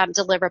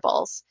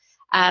deliverables.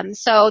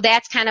 So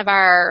that's kind of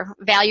our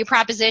value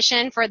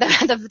proposition for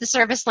the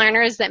service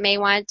learners that may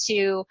want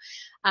to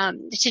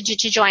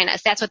join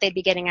us. That's what they'd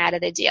be getting out of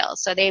the deal.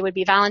 So they would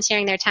be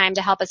volunteering their time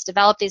to help us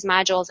develop these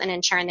modules, and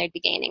in turn they'd be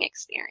gaining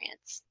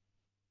experience.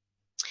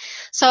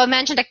 So I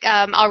mentioned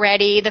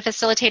already, the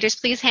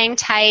facilitators, please hang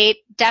tight.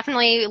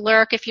 Definitely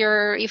lurk if you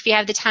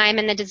have the time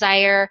and the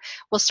desire.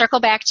 We'll circle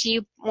back to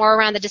you more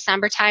around the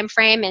December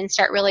timeframe and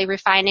start really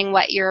refining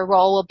what your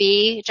role will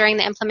be during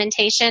the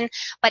implementation.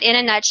 But in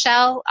a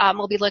nutshell,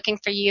 we'll be looking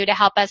for you to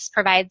help us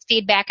provide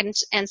feedback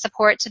and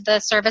support to the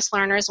service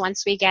learners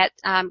once we get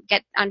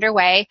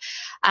underway,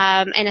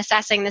 and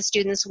assessing the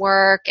students'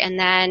 work. And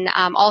then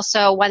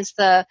also, once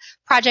the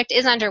project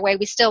is underway,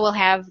 we still will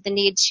have the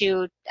need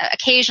to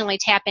occasionally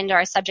tap into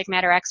our subject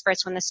matter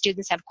experts when the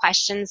students have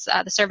questions,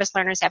 the service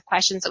learners have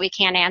questions that we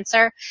can't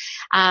answer.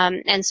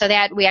 And so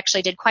that we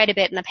actually did quite a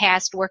bit in the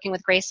past, working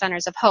with Grace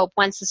Centers of Hope.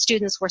 Once the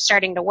students were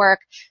starting to work,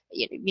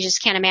 you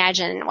just can't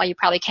imagine, well, you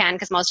probably can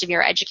because most of you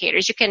are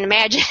educators, you can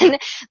imagine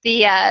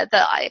the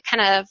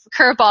kind of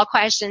curveball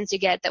questions you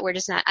get that we're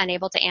just not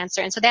unable to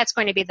answer. And so that's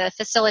going to be the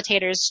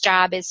facilitator's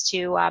job, is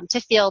to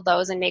field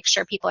those and make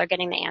sure people are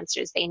getting the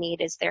answers they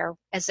need as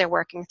they're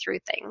working through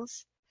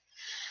things.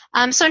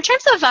 So in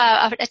terms of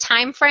a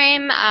time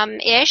frame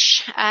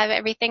ish,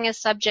 everything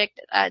is subject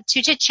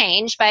to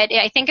change, but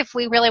I think if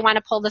we really want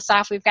to pull this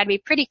off, we've got to be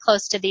pretty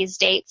close to these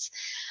dates.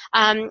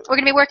 We're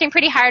going to be working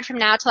pretty hard from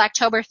now till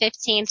October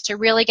 15th to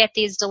really get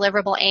these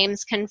deliverable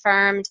aims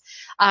confirmed,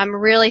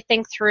 really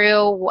think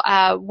through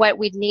what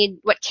we'd need,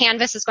 what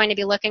Canvas is going to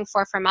be looking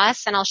for from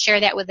us, and I'll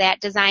share that with that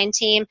design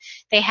team.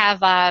 They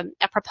have a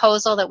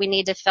proposal that we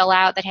need to fill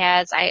out that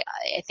has, I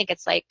think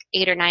it's like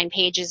 8 or 9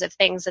 pages of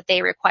things that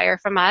they require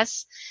from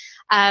us.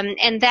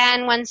 And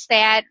then once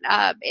that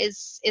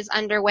is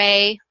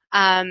underway,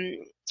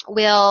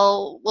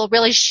 we'll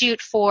really shoot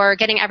for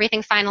getting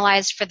everything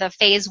finalized for the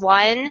phase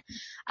 1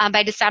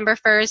 by December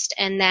 1st,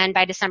 and then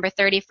by December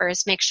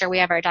 31st, make sure we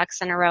have our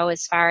ducks in a row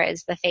as far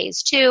as the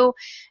phase 2,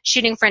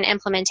 shooting for an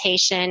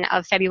implementation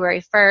of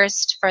February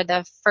 1st for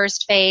the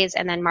first phase,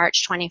 and then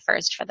March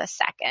 21st for the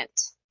second.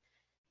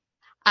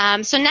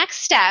 So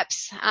next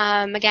steps,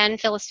 again,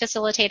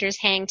 facilitators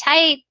hang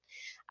tight.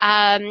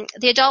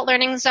 The Adult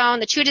Learning Zone,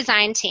 the 2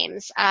 design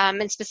teams,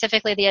 and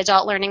specifically the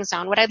Adult Learning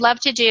Zone. What I'd love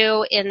to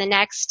do in the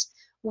next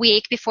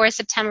week before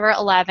September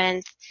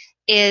 11th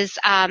is,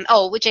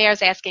 what JR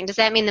is asking, does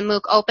that mean the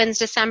MOOC opens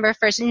December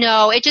 1st?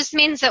 No, it just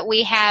means that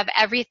we have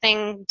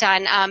everything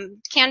done.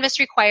 Canvas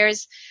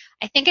requires,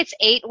 I think it's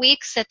 8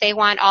 weeks that they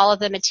want all of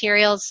the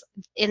materials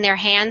in their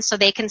hands so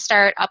they can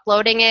start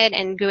uploading it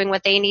and doing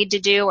what they need to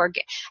do. Or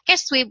I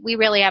guess we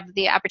really have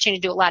the opportunity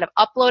to do a lot of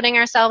uploading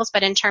ourselves,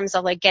 but in terms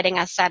of like getting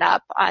us set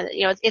up,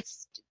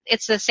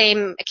 it's the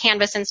same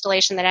Canvas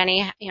installation that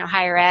any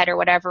higher ed or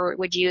whatever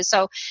would use.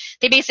 So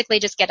they basically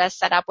just get us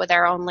set up with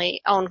our own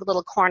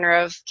little corner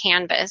of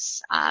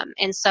Canvas,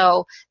 and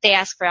so they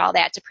ask for all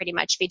that to pretty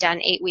much be done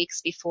 8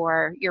 weeks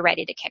before you're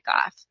ready to kick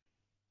off.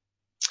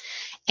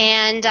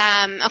 And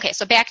okay,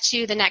 so back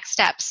to the next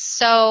steps.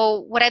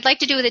 So what I'd like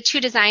to do with the 2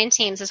 design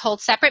teams is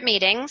hold separate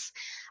meetings.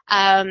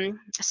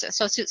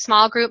 So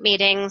small group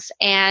meetings,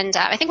 and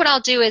I think what I'll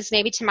do is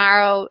maybe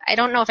tomorrow, I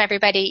don't know if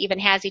everybody even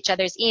has each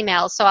other's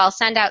emails, so I'll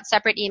send out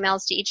separate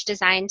emails to each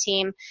design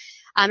team.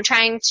 I'm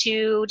trying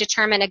to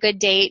determine a good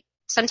date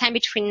sometime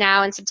between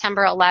now and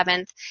September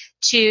 11th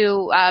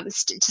to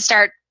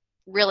start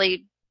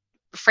really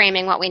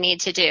framing what we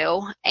need to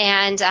do.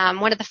 And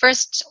one of the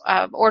first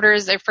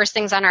orders or first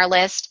things on our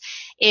list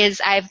is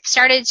I've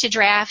started to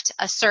draft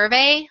a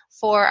survey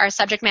for our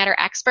subject matter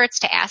experts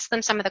to ask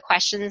them some of the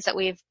questions that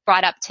we've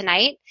brought up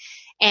tonight.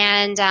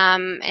 And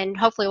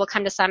hopefully we'll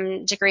come to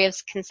some degree of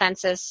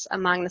consensus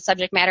among the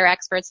subject matter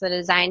experts, the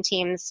design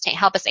teams, to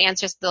help us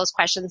answer those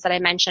questions that I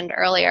mentioned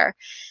earlier.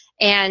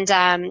 And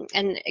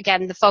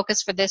again, the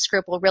focus for this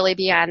group will really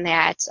be on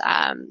that,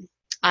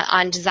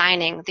 on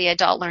designing the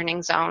Adult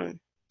Learning Zone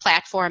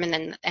platform,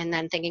 and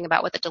then thinking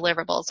about what the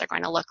deliverables are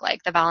going to look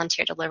like, the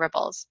volunteer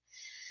deliverables.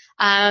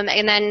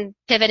 And then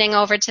pivoting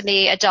over to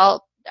the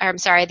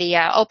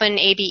Open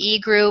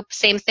ABE group,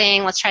 same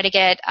thing. Let's try to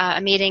get a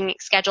meeting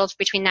scheduled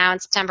between now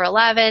and September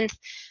 11th.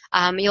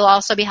 You'll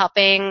also be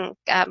helping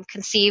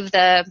conceive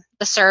the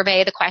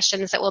survey, the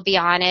questions that will be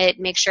on it,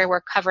 make sure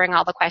we're covering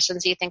all the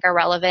questions you think are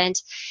relevant.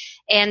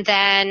 And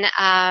then,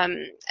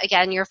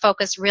 again, your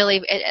focus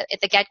really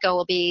at the get-go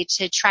will be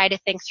to try to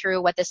think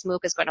through what this MOOC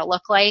is going to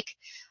look like,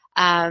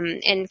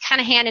 and kind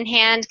of hand in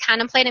hand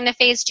contemplating the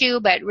phase 2,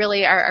 but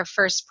really our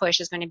first push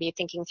is going to be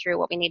thinking through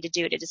what we need to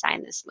do to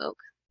design this MOOC.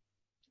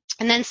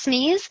 And then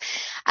SMEs,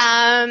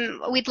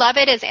 we'd love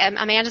it, as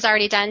Amanda's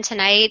already done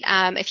tonight.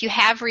 If you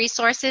have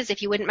resources,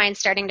 if you wouldn't mind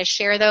starting to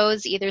share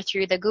those either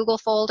through the Google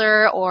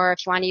folder, or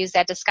if you want to use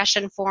that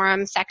discussion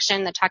forum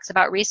section that talks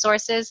about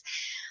resources.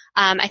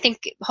 I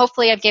think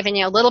hopefully I've given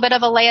you a little bit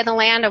of a lay of the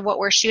land of what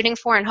we're shooting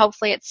for, and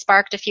hopefully it's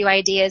sparked a few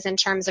ideas in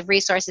terms of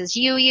resources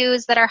you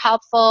use that are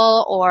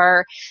helpful,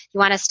 or you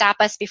want to stop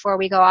us before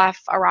we go off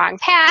a wrong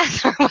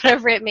path, or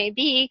whatever it may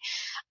be.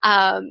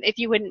 If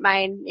you wouldn't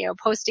mind,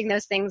 posting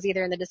those things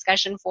either in the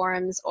discussion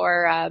forums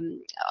or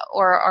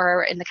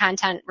in the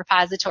content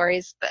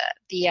repositories,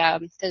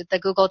 the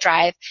Google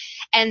Drive,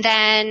 and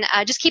then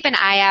just keep an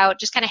eye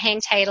out. Just kind of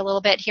hang tight a little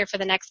bit here for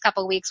the next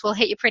couple of weeks. We'll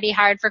hit you pretty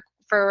hard for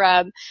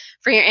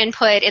your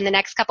input in the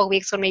next couple of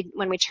weeks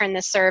when we turn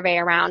this survey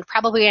around.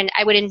 Probably, and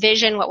I would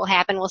envision what will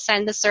happen. We'll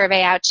send the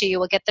survey out to you.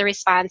 We'll get the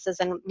responses,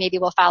 and maybe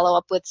we'll follow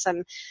up with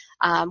some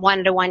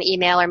one-to-one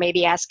email, or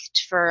maybe ask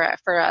for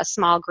a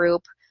small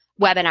group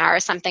webinar or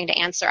something to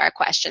answer our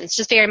questions.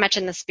 Just very much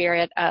in the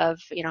spirit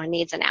of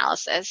needs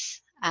analysis,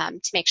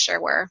 to make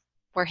sure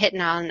we're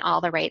hitting on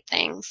all the right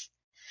things.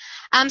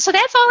 So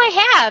that's all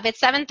I have. It's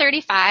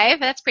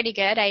 7:35. That's pretty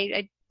good.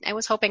 I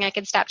was hoping I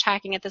could stop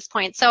talking at this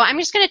point. So I'm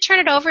just going to turn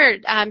it over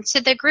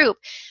to the group.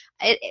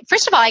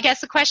 First of all, I guess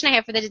the question I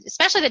have for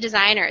especially the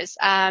designers,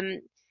 are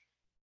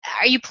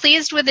you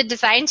pleased with the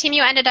design team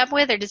you ended up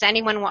with, or does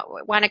anyone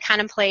want to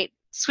contemplate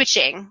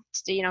switching?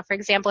 For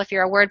example, if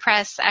you're a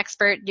WordPress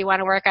expert, do you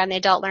want to work on the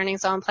Adult Learning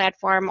Zone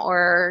platform,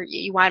 or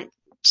you want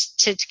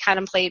to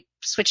contemplate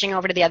switching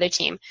over to the other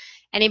team?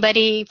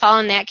 Anybody fall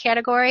in that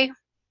category?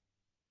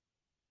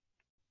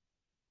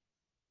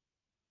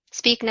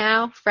 Speak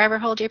now, forever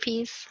hold your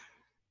peace.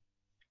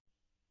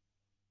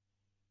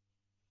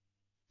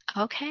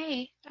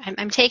 Okay,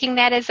 I'm taking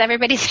that as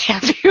everybody's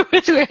happy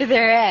with where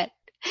they're at.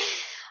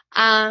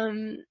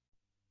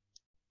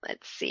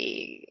 Let's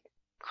see,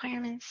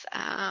 requirements.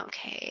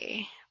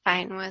 Okay,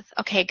 fine with.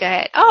 Okay,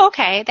 good. Oh,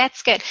 okay,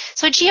 that's good.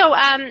 So, Gio,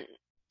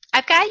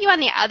 I've got you on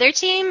the other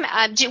team.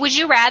 Would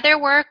you rather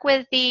work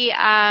with the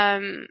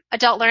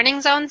Adult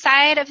Learning Zone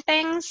side of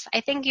things?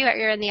 I think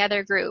you're in the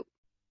other group.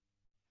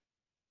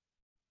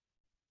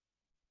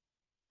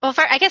 Well,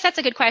 I guess that's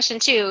a good question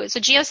too. So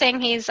Gio's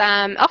saying he's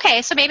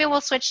okay. So maybe we'll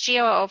switch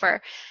Gio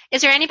over.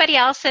 Is there anybody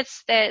else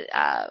that's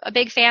a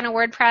big fan of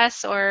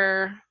WordPress,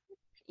 or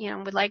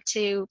would like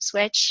to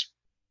switch?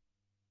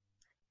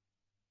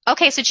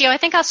 Okay, so Gio, I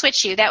think I'll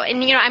switch you.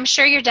 And I'm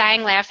sure you're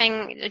dying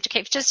laughing.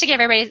 Okay, just to give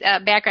everybody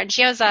background,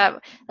 Gio's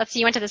let's see,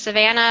 you went to the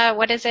Savannah.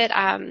 What is it?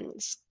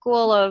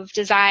 School of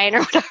Design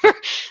or whatever.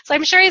 So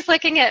I'm sure he's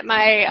looking at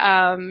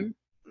my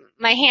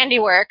my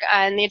handiwork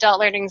on the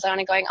Adult Learning Zone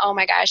and going, oh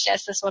my gosh,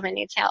 yes, this woman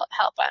needs help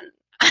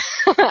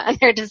on on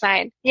her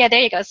design. Yeah, there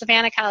you go,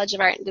 Savannah College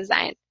of Art and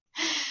Design.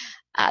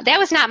 That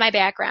was not my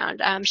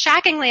background.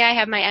 Shockingly, I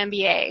have my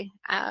MBA,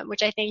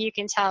 which I think you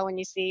can tell when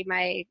you see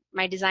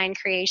my design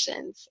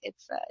creations.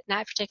 It's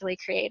not particularly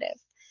creative,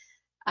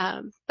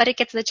 but it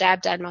gets the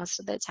job done most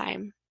of the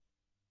time.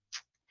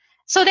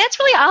 So that's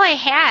really all I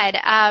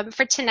had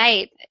for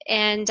tonight.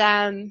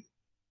 And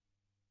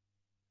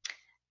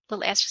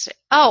little asterisk.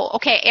 Oh,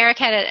 okay. Eric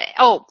had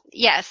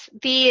yes.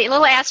 The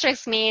little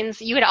asterisk means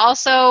you had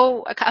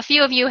also, a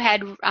few of you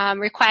had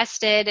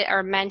requested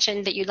or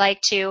mentioned that you'd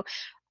like to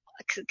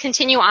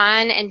continue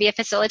on and be a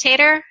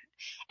facilitator.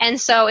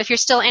 And so if you're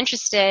still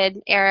interested,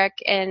 Eric,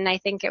 and I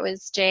think it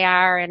was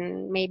JR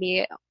and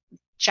maybe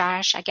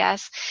Josh, I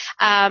guess.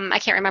 I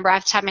can't remember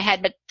off the top of my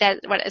head, but that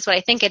is what I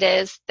think it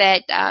is.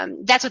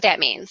 That's what that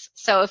means.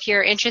 So if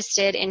you're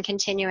interested in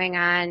continuing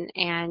on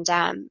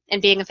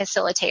and being a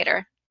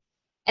facilitator.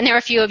 And there were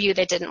a few of you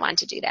that didn't want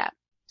to do that.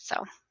 So,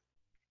 and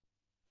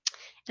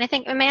I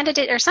think Amanda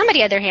did, or somebody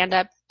had their hand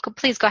up.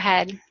 Please go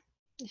ahead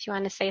if you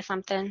want to say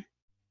something.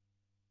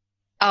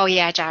 Oh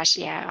yeah, Josh.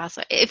 Yeah.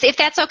 Also, if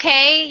that's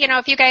okay,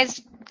 if you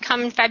guys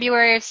come in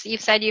February, if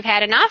you've said you've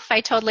had enough,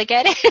 I totally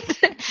get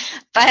it.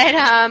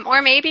 But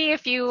or maybe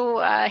if you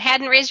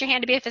hadn't raised your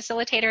hand to be a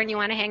facilitator and you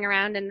want to hang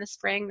around in the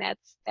spring,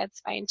 that's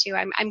fine too.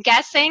 I'm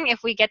guessing if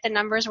we get the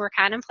numbers we're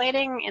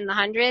contemplating in the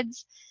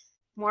hundreds,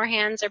 more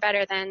hands are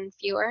better than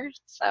fewer.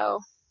 So,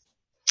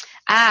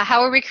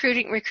 how are we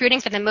recruiting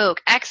for the MOOC?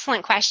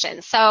 Excellent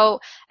question. So,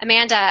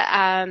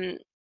 Amanda,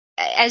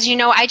 as you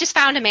know, I just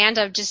found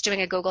Amanda just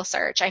doing a Google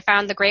search. I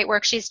found the great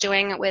work she's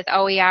doing with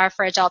OER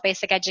for adult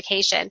basic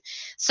education.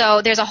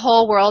 So there's a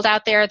whole world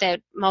out there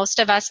that most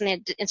of us in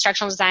the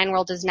instructional design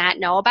world does not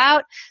know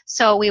about.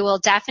 So we will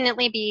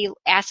definitely be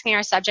asking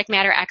our subject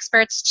matter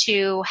experts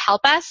to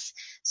help us.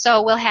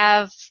 So we'll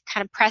have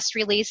kind of press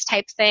release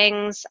type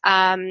things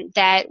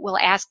that we'll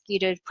ask you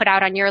to put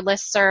out on your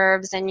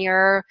listservs and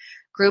your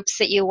groups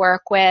that you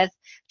work with,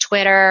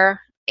 Twitter.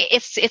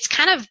 It's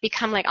kind of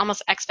become like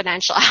almost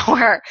exponential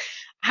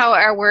how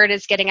our word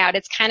is getting out.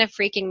 It's kind of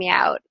freaking me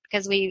out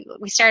because we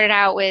started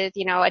out with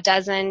a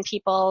dozen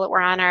people that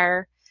were on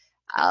our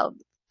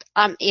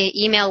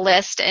email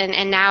list,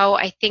 and now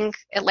I think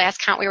at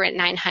last count we were at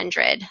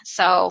 900.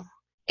 So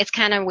it's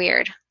kind of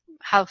weird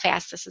how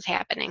fast this is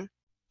happening.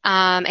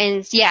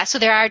 And yeah, so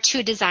there are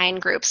 2 design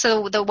groups.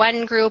 So the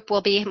one group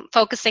will be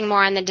focusing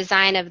more on the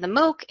design of the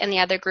MOOC, and the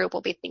other group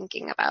will be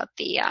thinking about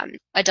the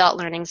adult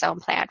learning zone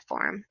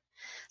platform.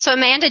 So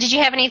Amanda, did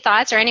you have any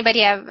thoughts, or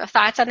anybody have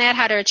thoughts on that,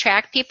 how to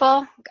attract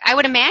people? I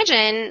would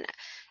imagine,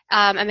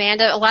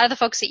 Amanda, a lot of the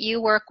folks that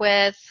you work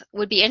with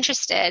would be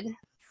interested.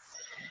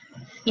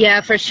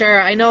 Yeah, for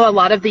sure. I know a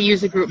lot of the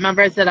user group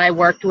members that I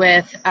worked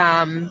with,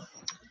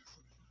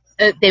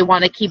 they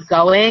want to keep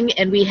going.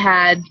 And we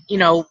had,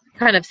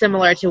 kind of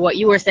similar to what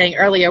you were saying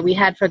earlier, we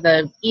had for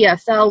the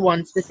ESL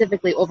one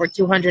specifically over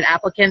 200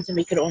 applicants, and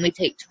we could only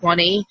take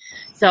 20.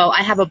 So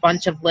I have a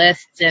bunch of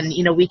lists, and,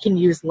 we can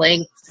use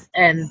links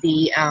and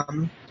the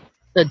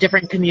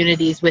different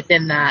communities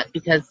within that,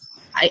 because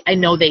I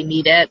know they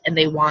need it and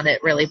they want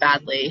it really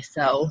badly.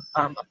 So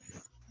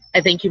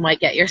I think you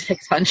might get your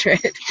 600.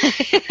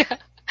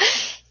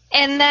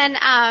 And then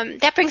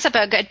that brings up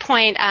a good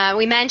point.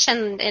 We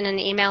mentioned in an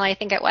email, I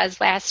think it was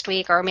last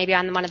week, or maybe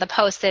on one of the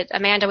posts, that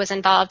Amanda was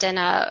involved in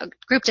a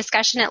group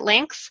discussion at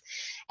Links.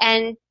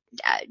 And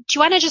do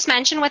you want to just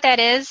mention what that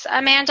is,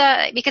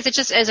 Amanda? Because it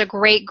just is a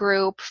great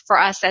group for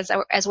us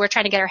as we're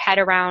trying to get our head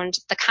around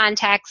the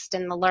context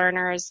and the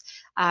learners.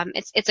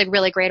 It's a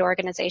really great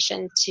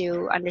organization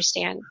to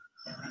understand.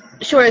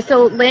 Sure.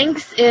 So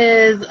Links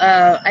is,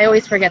 I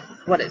always forget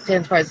what it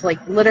stands for. It's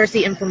like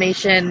Literacy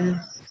Information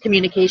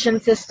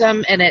Communication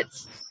System, and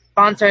it's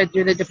sponsored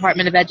through the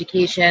Department of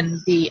Education,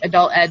 the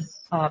Adult Ed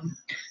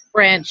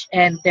branch,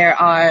 and there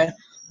are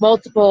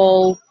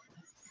multiple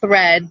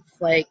threads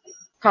like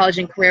college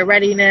and career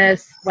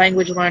readiness,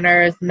 language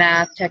learners,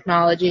 math,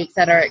 technology, et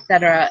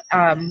cetera,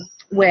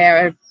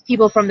 where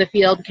people from the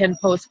field can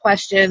post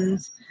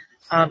questions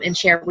and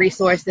share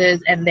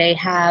resources, and they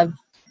have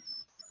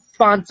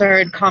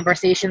sponsored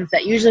conversations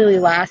that usually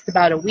last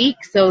about a week.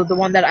 So the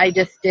one that I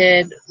just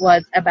did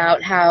was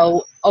about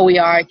how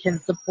OER can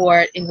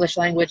support English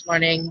language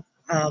learning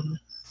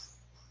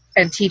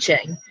and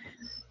teaching.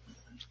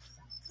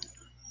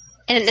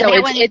 And so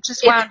that one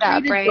just wound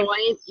up, right?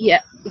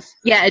 Yeah,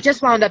 it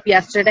just wound up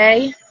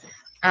yesterday.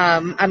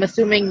 I'm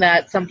assuming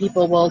that some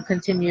people will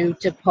continue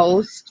to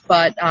post,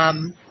 but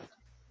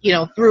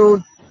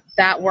through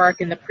that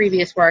work and the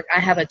previous work, I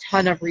have a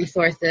ton of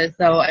resources,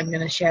 so I'm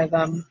going to share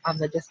them on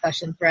the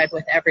discussion thread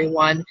with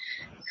everyone.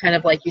 Kind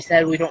of like you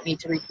said, we don't need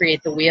to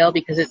recreate the wheel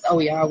because it's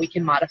OER. We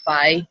can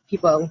modify.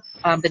 People,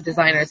 the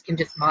designers can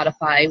just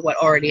modify what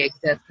already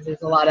exists, because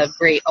there's a lot of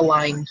great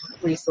aligned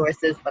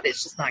resources, but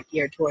it's just not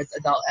geared towards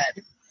adult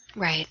ed.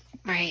 Right.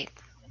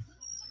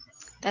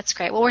 That's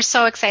great. Well, we're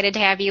so excited to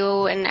have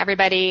you and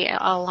everybody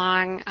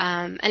along.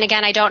 And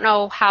again, I don't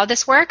know how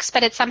this works,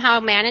 but it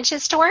somehow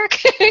manages to work.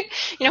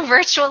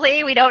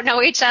 Virtually, we don't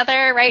know each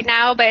other right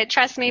now, but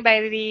trust me, by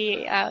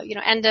the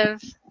end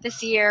of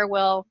this year,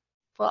 we'll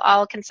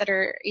all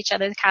consider each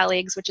other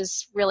colleagues, which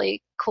is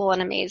really cool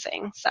and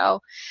amazing.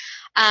 So,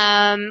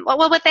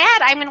 well, with that,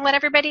 I'm going to let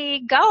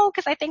everybody go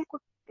because I think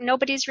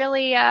nobody's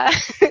really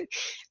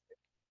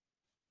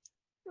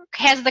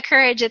has the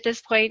courage at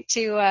this point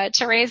to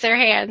raise their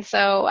hand.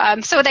 So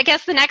I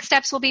guess the next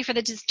steps will be for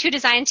the 2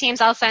 design teams.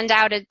 I'll send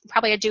out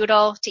probably a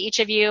doodle to each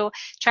of you,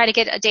 try to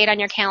get a date on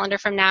your calendar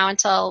from now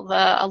until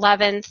the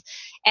 11th.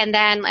 And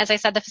then, as I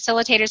said, the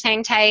facilitators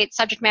hang tight,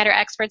 subject matter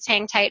experts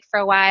hang tight for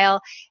a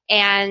while.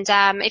 And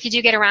if you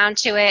do get around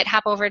to it,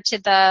 hop over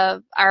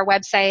to our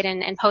website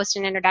and post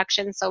an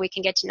introduction so we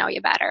can get to know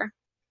you better.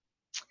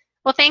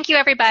 Well, thank you,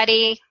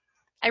 everybody.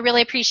 I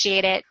really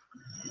appreciate it.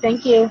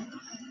 Thank you.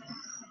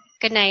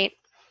 Good night.